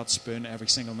held that spoon every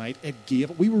single night.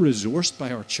 We were resourced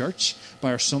by our church,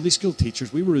 by our Sunday school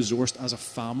teachers. We were resourced as a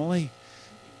family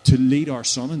to lead our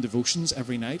son in devotions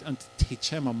every night and to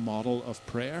teach him a model of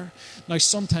prayer. Now,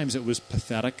 sometimes it was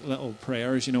pathetic little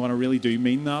prayers, and I really do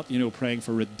mean that, praying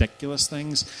for ridiculous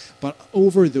things. But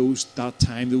over that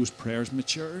time, those prayers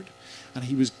matured. And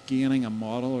he was gaining a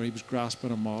model, or he was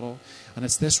grasping a model. And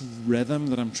it's this rhythm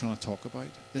that I'm trying to talk about.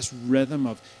 This rhythm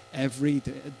of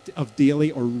daily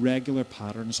or regular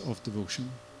patterns of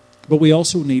devotion. But we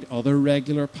also need other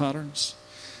regular patterns.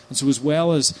 And so as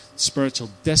well as spiritual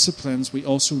disciplines, we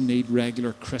also need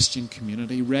regular Christian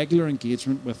community, regular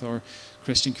engagement with our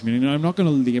Christian community. Now, I'm not going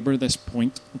to labour this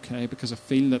point, okay, because I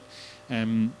feel that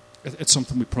it's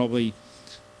something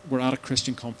we're at a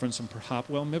Christian conference and perhaps,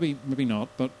 well, maybe not,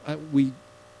 but we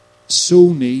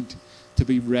so need to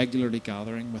be regularly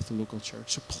gathering with the local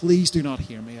church. So please do not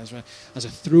hear me as I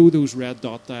throw those red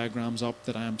dot diagrams up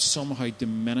that I am somehow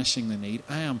diminishing the need.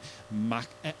 I am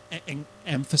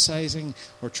emphasizing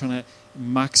or trying to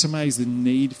maximize the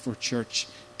need for church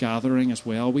gathering as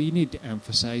well. We need to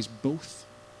emphasize both.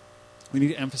 We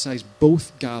need to emphasize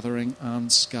both gathering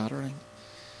and scattering.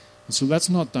 And so let's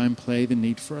not downplay the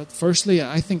need for it. Firstly,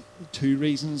 I think 2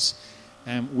 reasons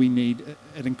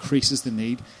it increases the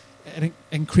need. It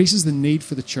increases the need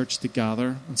for the church to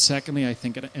gather. And secondly, I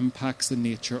think it impacts the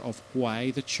nature of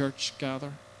why the church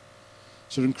gather.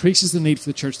 So it increases the need for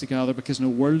the church to gather because in a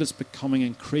world that's becoming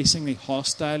increasingly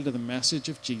hostile to the message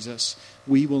of Jesus,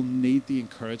 we will need the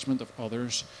encouragement of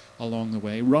others along the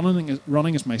way. Running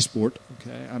is my sport,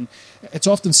 okay, and it's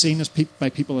often seen by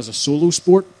people as a solo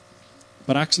sport,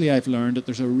 but actually I've learned that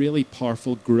there's a really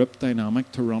powerful group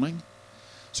dynamic to running.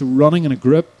 So running in a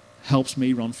group helps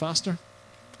me run faster,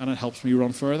 and it helps me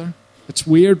run further. It's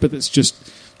weird, but it's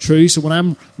just true. So when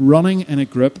I'm running in a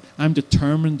group, I'm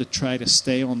determined to try to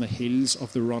stay on the heels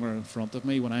of the runner in front of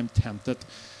me when I'm tempted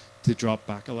to drop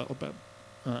back a little bit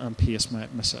and pace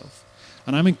myself.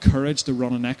 And I'm encouraged to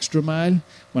run an extra mile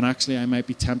when actually I might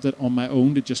be tempted on my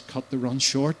own to just cut the run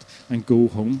short and go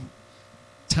home.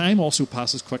 Time also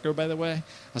passes quicker, by the way,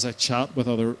 as I chat with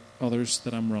others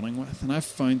that I'm running with. And I've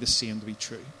found the same to be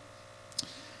true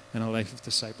in a life of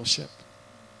discipleship.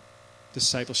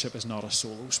 Discipleship is not a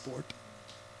solo sport.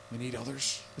 We need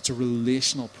others. It's a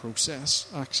relational process,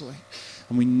 actually.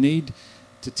 And we need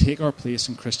to take our place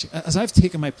in Christian. As I've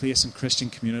taken my place in Christian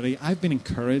community, I've been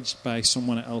encouraged by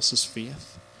someone else's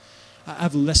faith.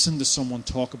 I've listened to someone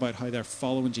talk about how they're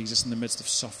following Jesus in the midst of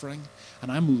suffering,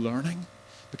 and I'm learning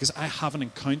because I haven't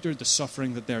encountered the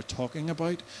suffering that they're talking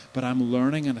about, but I'm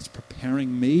learning, and it's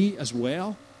preparing me as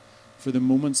well for the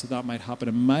moments that might happen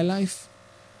in my life.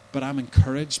 But I'm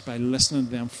encouraged by listening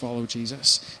to them follow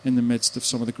Jesus in the midst of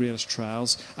some of the greatest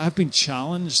trials. I've been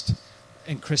challenged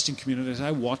in Christian communities.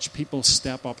 I watch people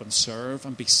step up and serve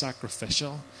and be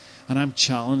sacrificial. And I'm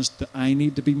challenged that I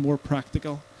need to be more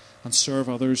practical and serve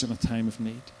others in a time of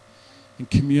need. In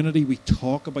community, we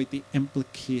talk about the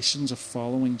implications of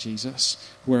following Jesus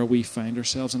where we find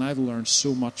ourselves. And I've learned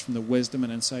so much from the wisdom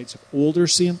and insights of older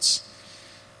saints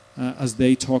as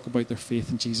they talk about their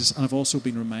faith in Jesus. And I've also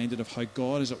been reminded of how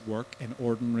God is at work in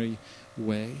ordinary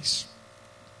ways.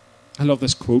 I love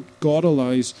this quote. God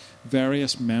allows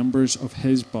various members of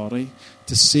his body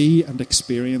to see and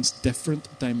experience different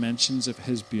dimensions of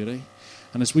his beauty.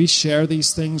 And as we share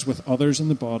these things with others in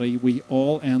the body, we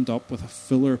all end up with a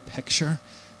fuller picture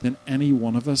than any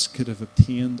one of us could have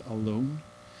obtained alone.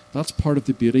 That's part of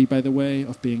the beauty, by the way,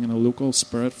 of being in a local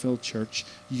spirit-filled church.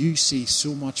 You see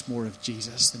so much more of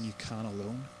Jesus than you can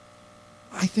alone.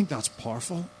 I think that's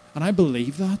powerful, and I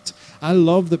believe that. I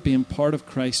love that being part of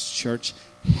Christ's church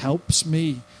helps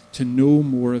me to know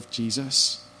more of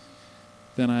Jesus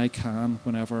than I can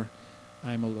whenever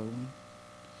I'm alone.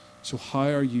 So how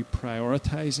are you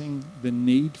prioritizing the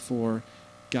need for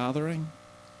gathering?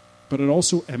 But it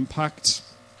also impacts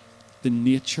the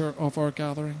nature of our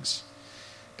gatherings,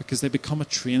 because they become a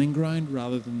training ground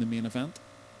rather than the main event.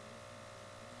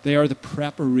 They are the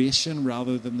preparation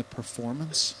rather than the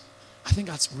performance. I think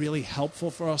that's really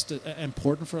helpful for us,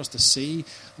 important for us to see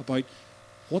about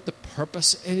what the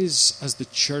purpose is as the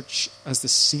church, as the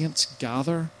saints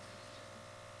gather.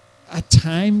 At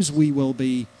times we will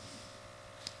be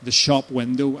the shop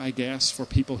window, I guess, for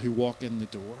people who walk in the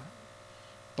door.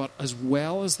 But as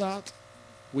well as that,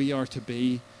 we are to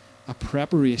be a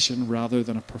preparation rather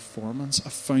than a performance, a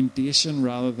foundation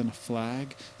rather than a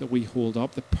flag that we hold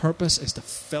up. The purpose is to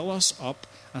fill us up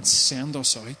and send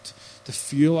us out, to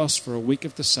fuel us for a week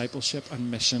of discipleship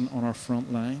and mission on our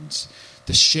front lines,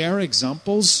 to share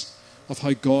examples of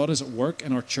how God is at work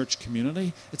in our church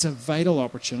community. It's a vital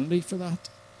opportunity for that.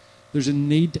 There's a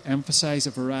need to emphasize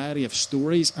a variety of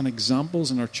stories and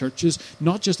examples in our churches,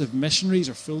 not just of missionaries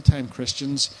or full-time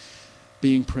Christians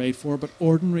being prayed for, but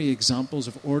ordinary examples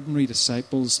of ordinary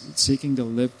disciples seeking to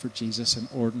live for Jesus in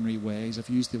ordinary ways. I've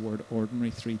used the word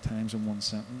ordinary 3 times in one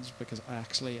sentence because I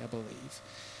believe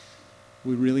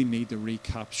we really need to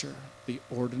recapture the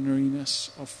ordinariness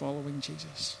of following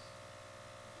Jesus,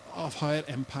 of how it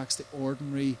impacts the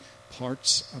ordinary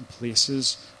parts and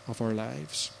places of our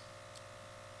lives.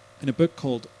 In a book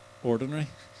called Ordinary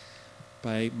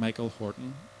by Michael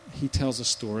Horton, he tells a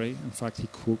story. In fact, he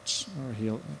quotes, or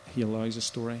he allows a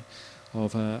story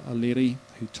of a lady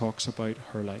who talks about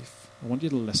her life. I want you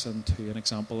to listen to an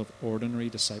example of ordinary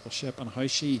discipleship and how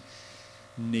she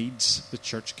needs the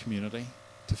church community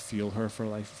to fuel her for a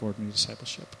life of ordinary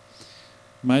discipleship.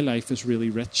 My life is really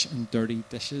rich in dirty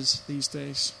dishes these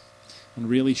days and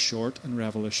really short in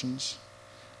revolutions.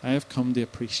 I have come to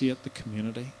appreciate the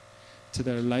community, to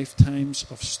their lifetimes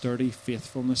of sturdy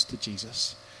faithfulness to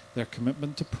Jesus, their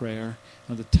commitment to prayer,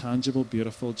 and the tangible,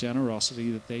 beautiful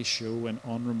generosity that they show in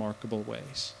unremarkable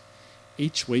ways.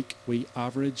 Each week, we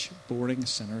average, boring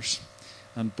sinners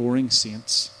and boring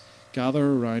saints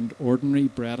gather around ordinary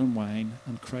bread and wine,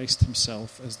 and Christ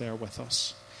himself is there with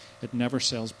us. It never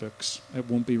sells books. It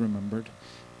won't be remembered,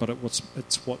 but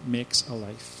it's what makes a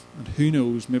life. And who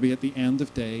knows, maybe at the end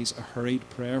of days, a hurried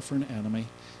prayer for an enemy,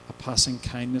 a passing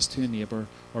kindness to a neighbour,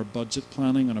 or budget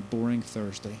planning on a boring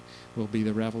Thursday will be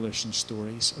the revolution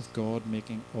stories of God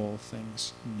making all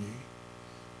things new.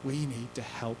 We need to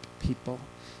help people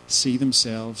see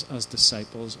themselves as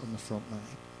disciples on the front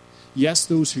line. Yes,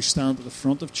 those who stand at the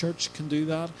front of church can do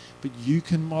that, but you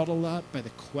can model that by the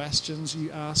questions you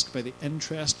ask, by the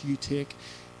interest you take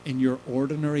in your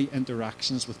ordinary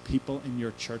interactions with people in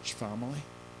your church family.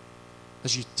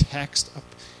 As you text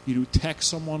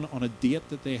someone on a date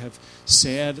that they have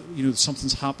said,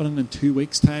 something's happening in 2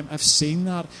 weeks' time. I've seen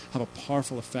that have a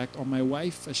powerful effect on my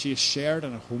wife as she has shared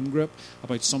in a home group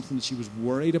about something that she was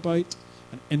worried about,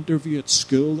 an interview at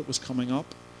school that was coming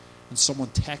up. And someone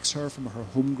texts her from her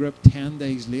home group 10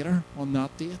 days later on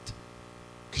that date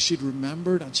because she'd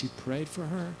remembered and she'd prayed for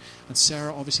her. And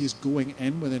Sarah obviously is going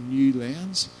in with a new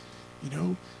lens.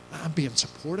 I'm being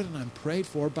supported and I'm prayed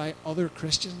for by other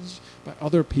Christians, by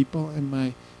other people in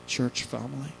my church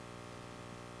family.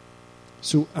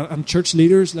 So, and church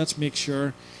leaders, let's make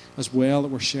sure as well that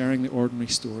we're sharing the ordinary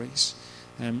stories.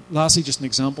 Lastly, just an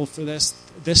example for this.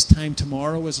 This time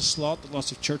tomorrow is a slot that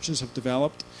lots of churches have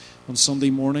developed on Sunday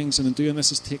mornings, and in doing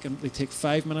this, they take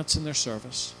 5 minutes in their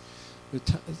service,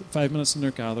 5 minutes in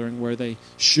their gathering, where they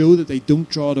show that they don't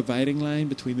draw a dividing line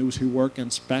between those who work in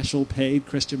special paid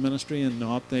Christian ministry and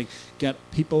not. They get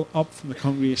people up from the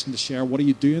congregation to share, what are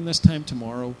you doing this time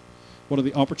tomorrow? What are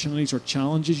the opportunities or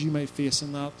challenges you might face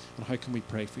in that? And how can we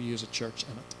pray for you as a church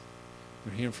in it?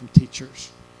 We're hearing from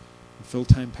teachers and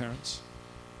full-time parents.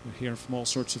 We're hearing from all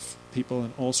sorts of people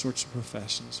in all sorts of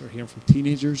professions. They're hearing from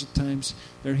teenagers at times.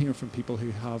 They're hearing from people who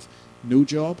have no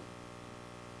job.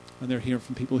 And they're hearing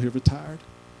from people who have retired.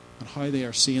 And how they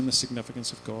are seeing the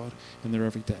significance of God in their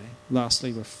everyday.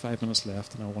 Lastly, we've 5 minutes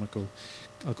left, and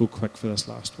I'll go quick for this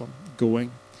last one. Going.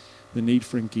 The need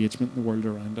for engagement in the world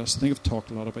around us. I think I've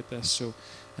talked a lot about this. So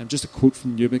just a quote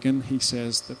from Newbegin. He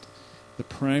says that the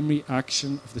primary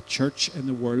action of the church in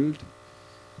the world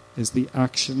is the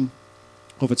action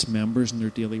of its members in their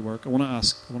daily work. I want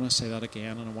to say that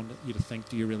again, and I want you to think,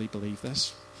 do you really believe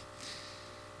this?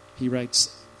 He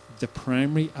writes, the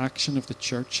primary action of the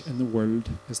church in the world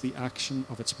is the action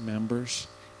of its members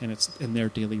in their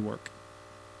daily work.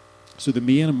 So the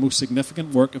main and most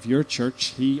significant work of your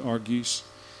church, he argues,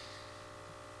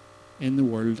 in the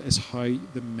world is how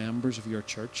the members of your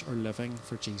church are living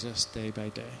for Jesus day by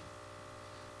day.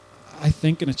 I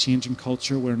think in a changing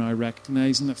culture, we're now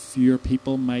recognizing that fewer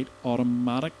people might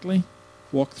automatically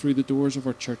walk through the doors of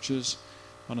our churches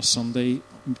on a Sunday,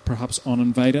 perhaps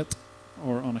uninvited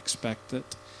or unexpected.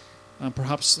 And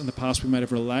perhaps in the past we might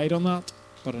have relied on that,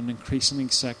 but in an increasingly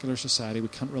secular society, we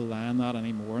can't rely on that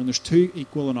anymore. And there's two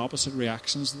equal and opposite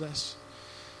reactions to this.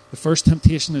 The first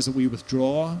temptation is that we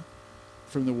withdraw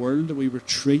from the world, that we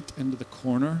retreat into the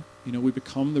corner. We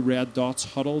become the red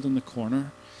dots huddled in the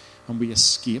corner, and we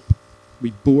escape.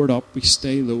 We board up, we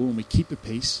stay low, and we keep the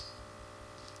peace.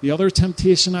 The other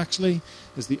temptation, actually,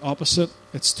 is the opposite.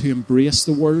 It's to embrace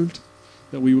the world,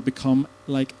 that we would become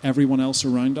like everyone else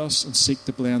around us and seek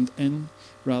to blend in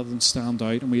rather than stand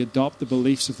out. And we adopt the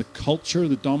beliefs of the culture,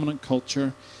 the dominant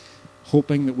culture,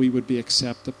 hoping that we would be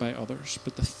accepted by others.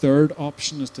 But the third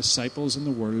option as disciples in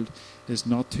the world is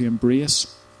not to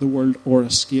embrace the world or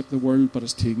escape the world, but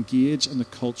is to engage in the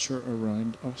culture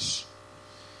around us.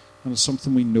 And it's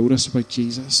something we notice about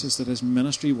Jesus, is that his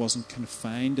ministry wasn't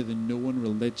confined to the known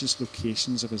religious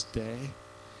locations of his day.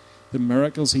 The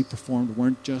miracles he performed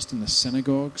weren't just in the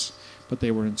synagogues, but they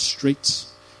were in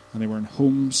streets, and they were in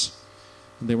homes,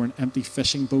 and they were in empty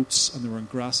fishing boats, and they were in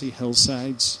grassy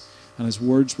hillsides, and his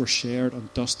words were shared on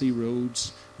dusty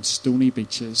roads and stony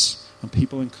beaches, and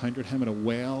people encountered him at a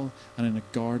well and in a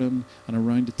garden and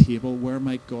around a table. Where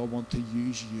might God want to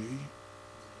use you?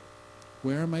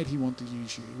 Where might he want to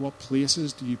use you? What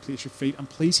places do you place your feet? And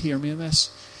please hear me in this.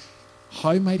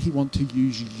 How might he want to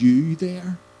use you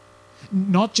there?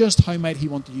 Not just how might he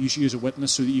want to use you as a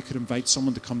witness so that you could invite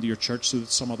someone to come to your church so that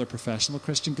some other professional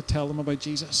Christian could tell them about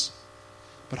Jesus.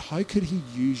 But how could he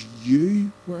use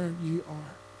you where you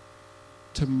are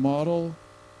to model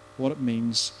what it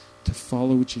means to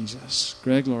follow Jesus.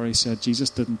 Greg Laurie said Jesus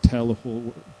didn't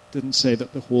say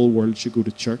that the whole world should go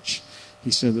to church. He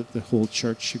said that the whole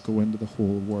church should go into the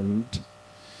whole world.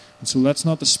 And so let's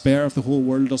not despair if the whole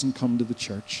world doesn't come to the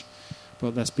church,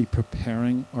 but let's be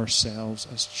preparing ourselves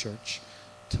as church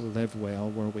to live well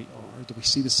where we are. Do we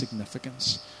see the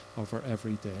significance of our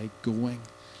everyday going,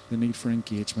 the need for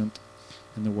engagement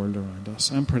in the world around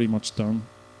us? I'm pretty much done,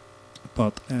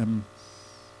 but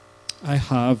I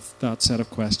have that set of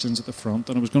questions at the front,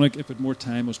 and I was going to, if I had more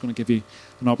time, I was going to give you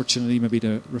an opportunity maybe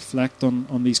to reflect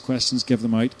on these questions, give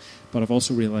them out, but I've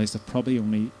also realised I've probably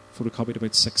only photocopied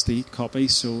about 60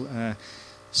 copies, so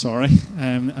sorry.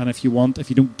 And if you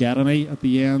don't get any at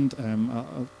the end,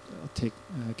 I'll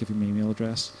give you my email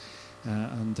address,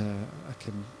 and I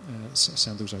can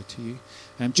send those out to you.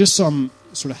 Just some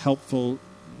sort of helpful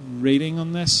reading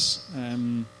on this,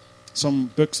 some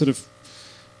books that have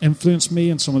influenced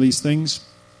me in some of these things.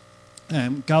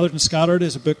 Gathered and Scattered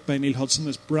is a book by Neil Hudson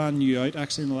that's brand new out,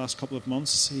 actually, in the last couple of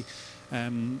months.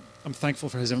 I'm thankful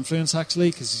for his influence, actually,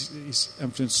 because he's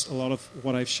influenced a lot of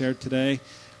what I've shared today.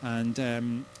 And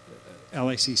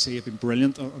LICC have been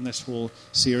brilliant on this whole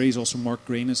series. Also, Mark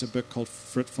Green has a book called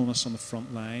Fruitfulness on the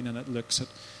Front Line, and it looks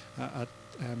at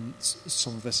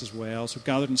some of this as well. So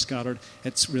Gathered and Scattered,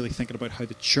 it's really thinking about how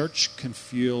the church can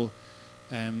fuel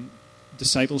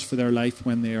disciples for their life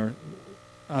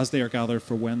as they are gathered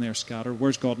for when they are scattered.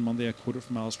 Where's God on Monday? I quoted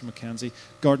from Alistair Mackenzie.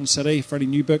 Garden City, a fairly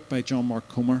new book by John Mark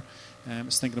Comer.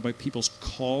 It's thinking about people's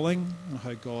calling and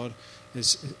how God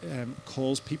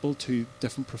calls people to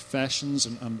different professions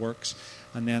and works.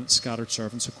 And then Scattered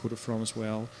Servants, I quoted from as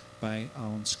well by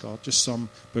Alan Scott. Just some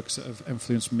books that have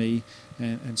influenced me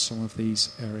in some of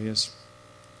these areas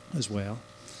as well.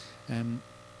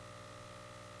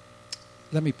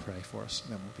 Let me pray for us,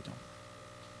 and then we'll be done.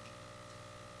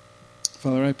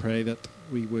 Father, I pray that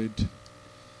we would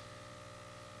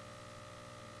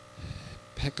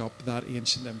pick up that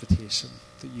ancient invitation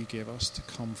that you gave us to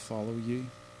come follow you,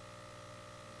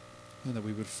 and that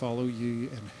we would follow you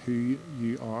in who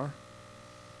you are,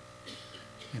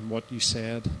 in what you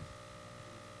said,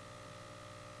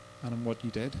 and in what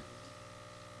you did,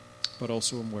 but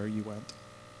also in where you went.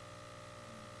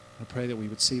 I pray that we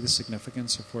would see the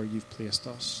significance of where you've placed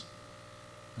us,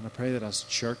 and I pray that as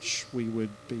church we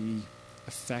would be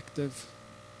effective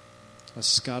as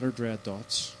scattered red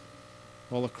dots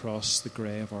all across the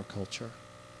grey of our culture.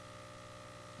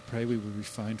 I pray we would be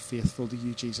found faithful to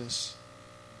you, Jesus.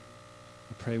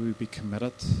 I pray we would be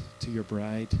committed to your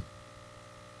bride,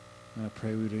 and I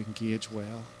pray we would engage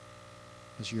well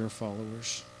as your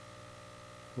followers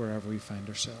wherever we find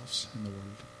ourselves in the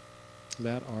world.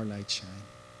 Let our light shine.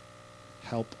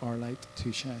 Help our light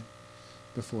to shine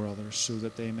before others so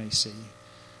that they may see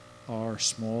our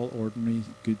small, ordinary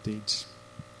good deeds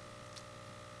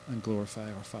and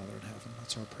glorify our Father in heaven.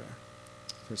 That's our prayer.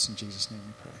 For it's in Jesus' name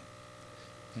we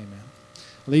pray. Amen.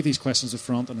 I'll leave these questions at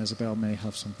front, and Isabel may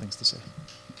have some things to say.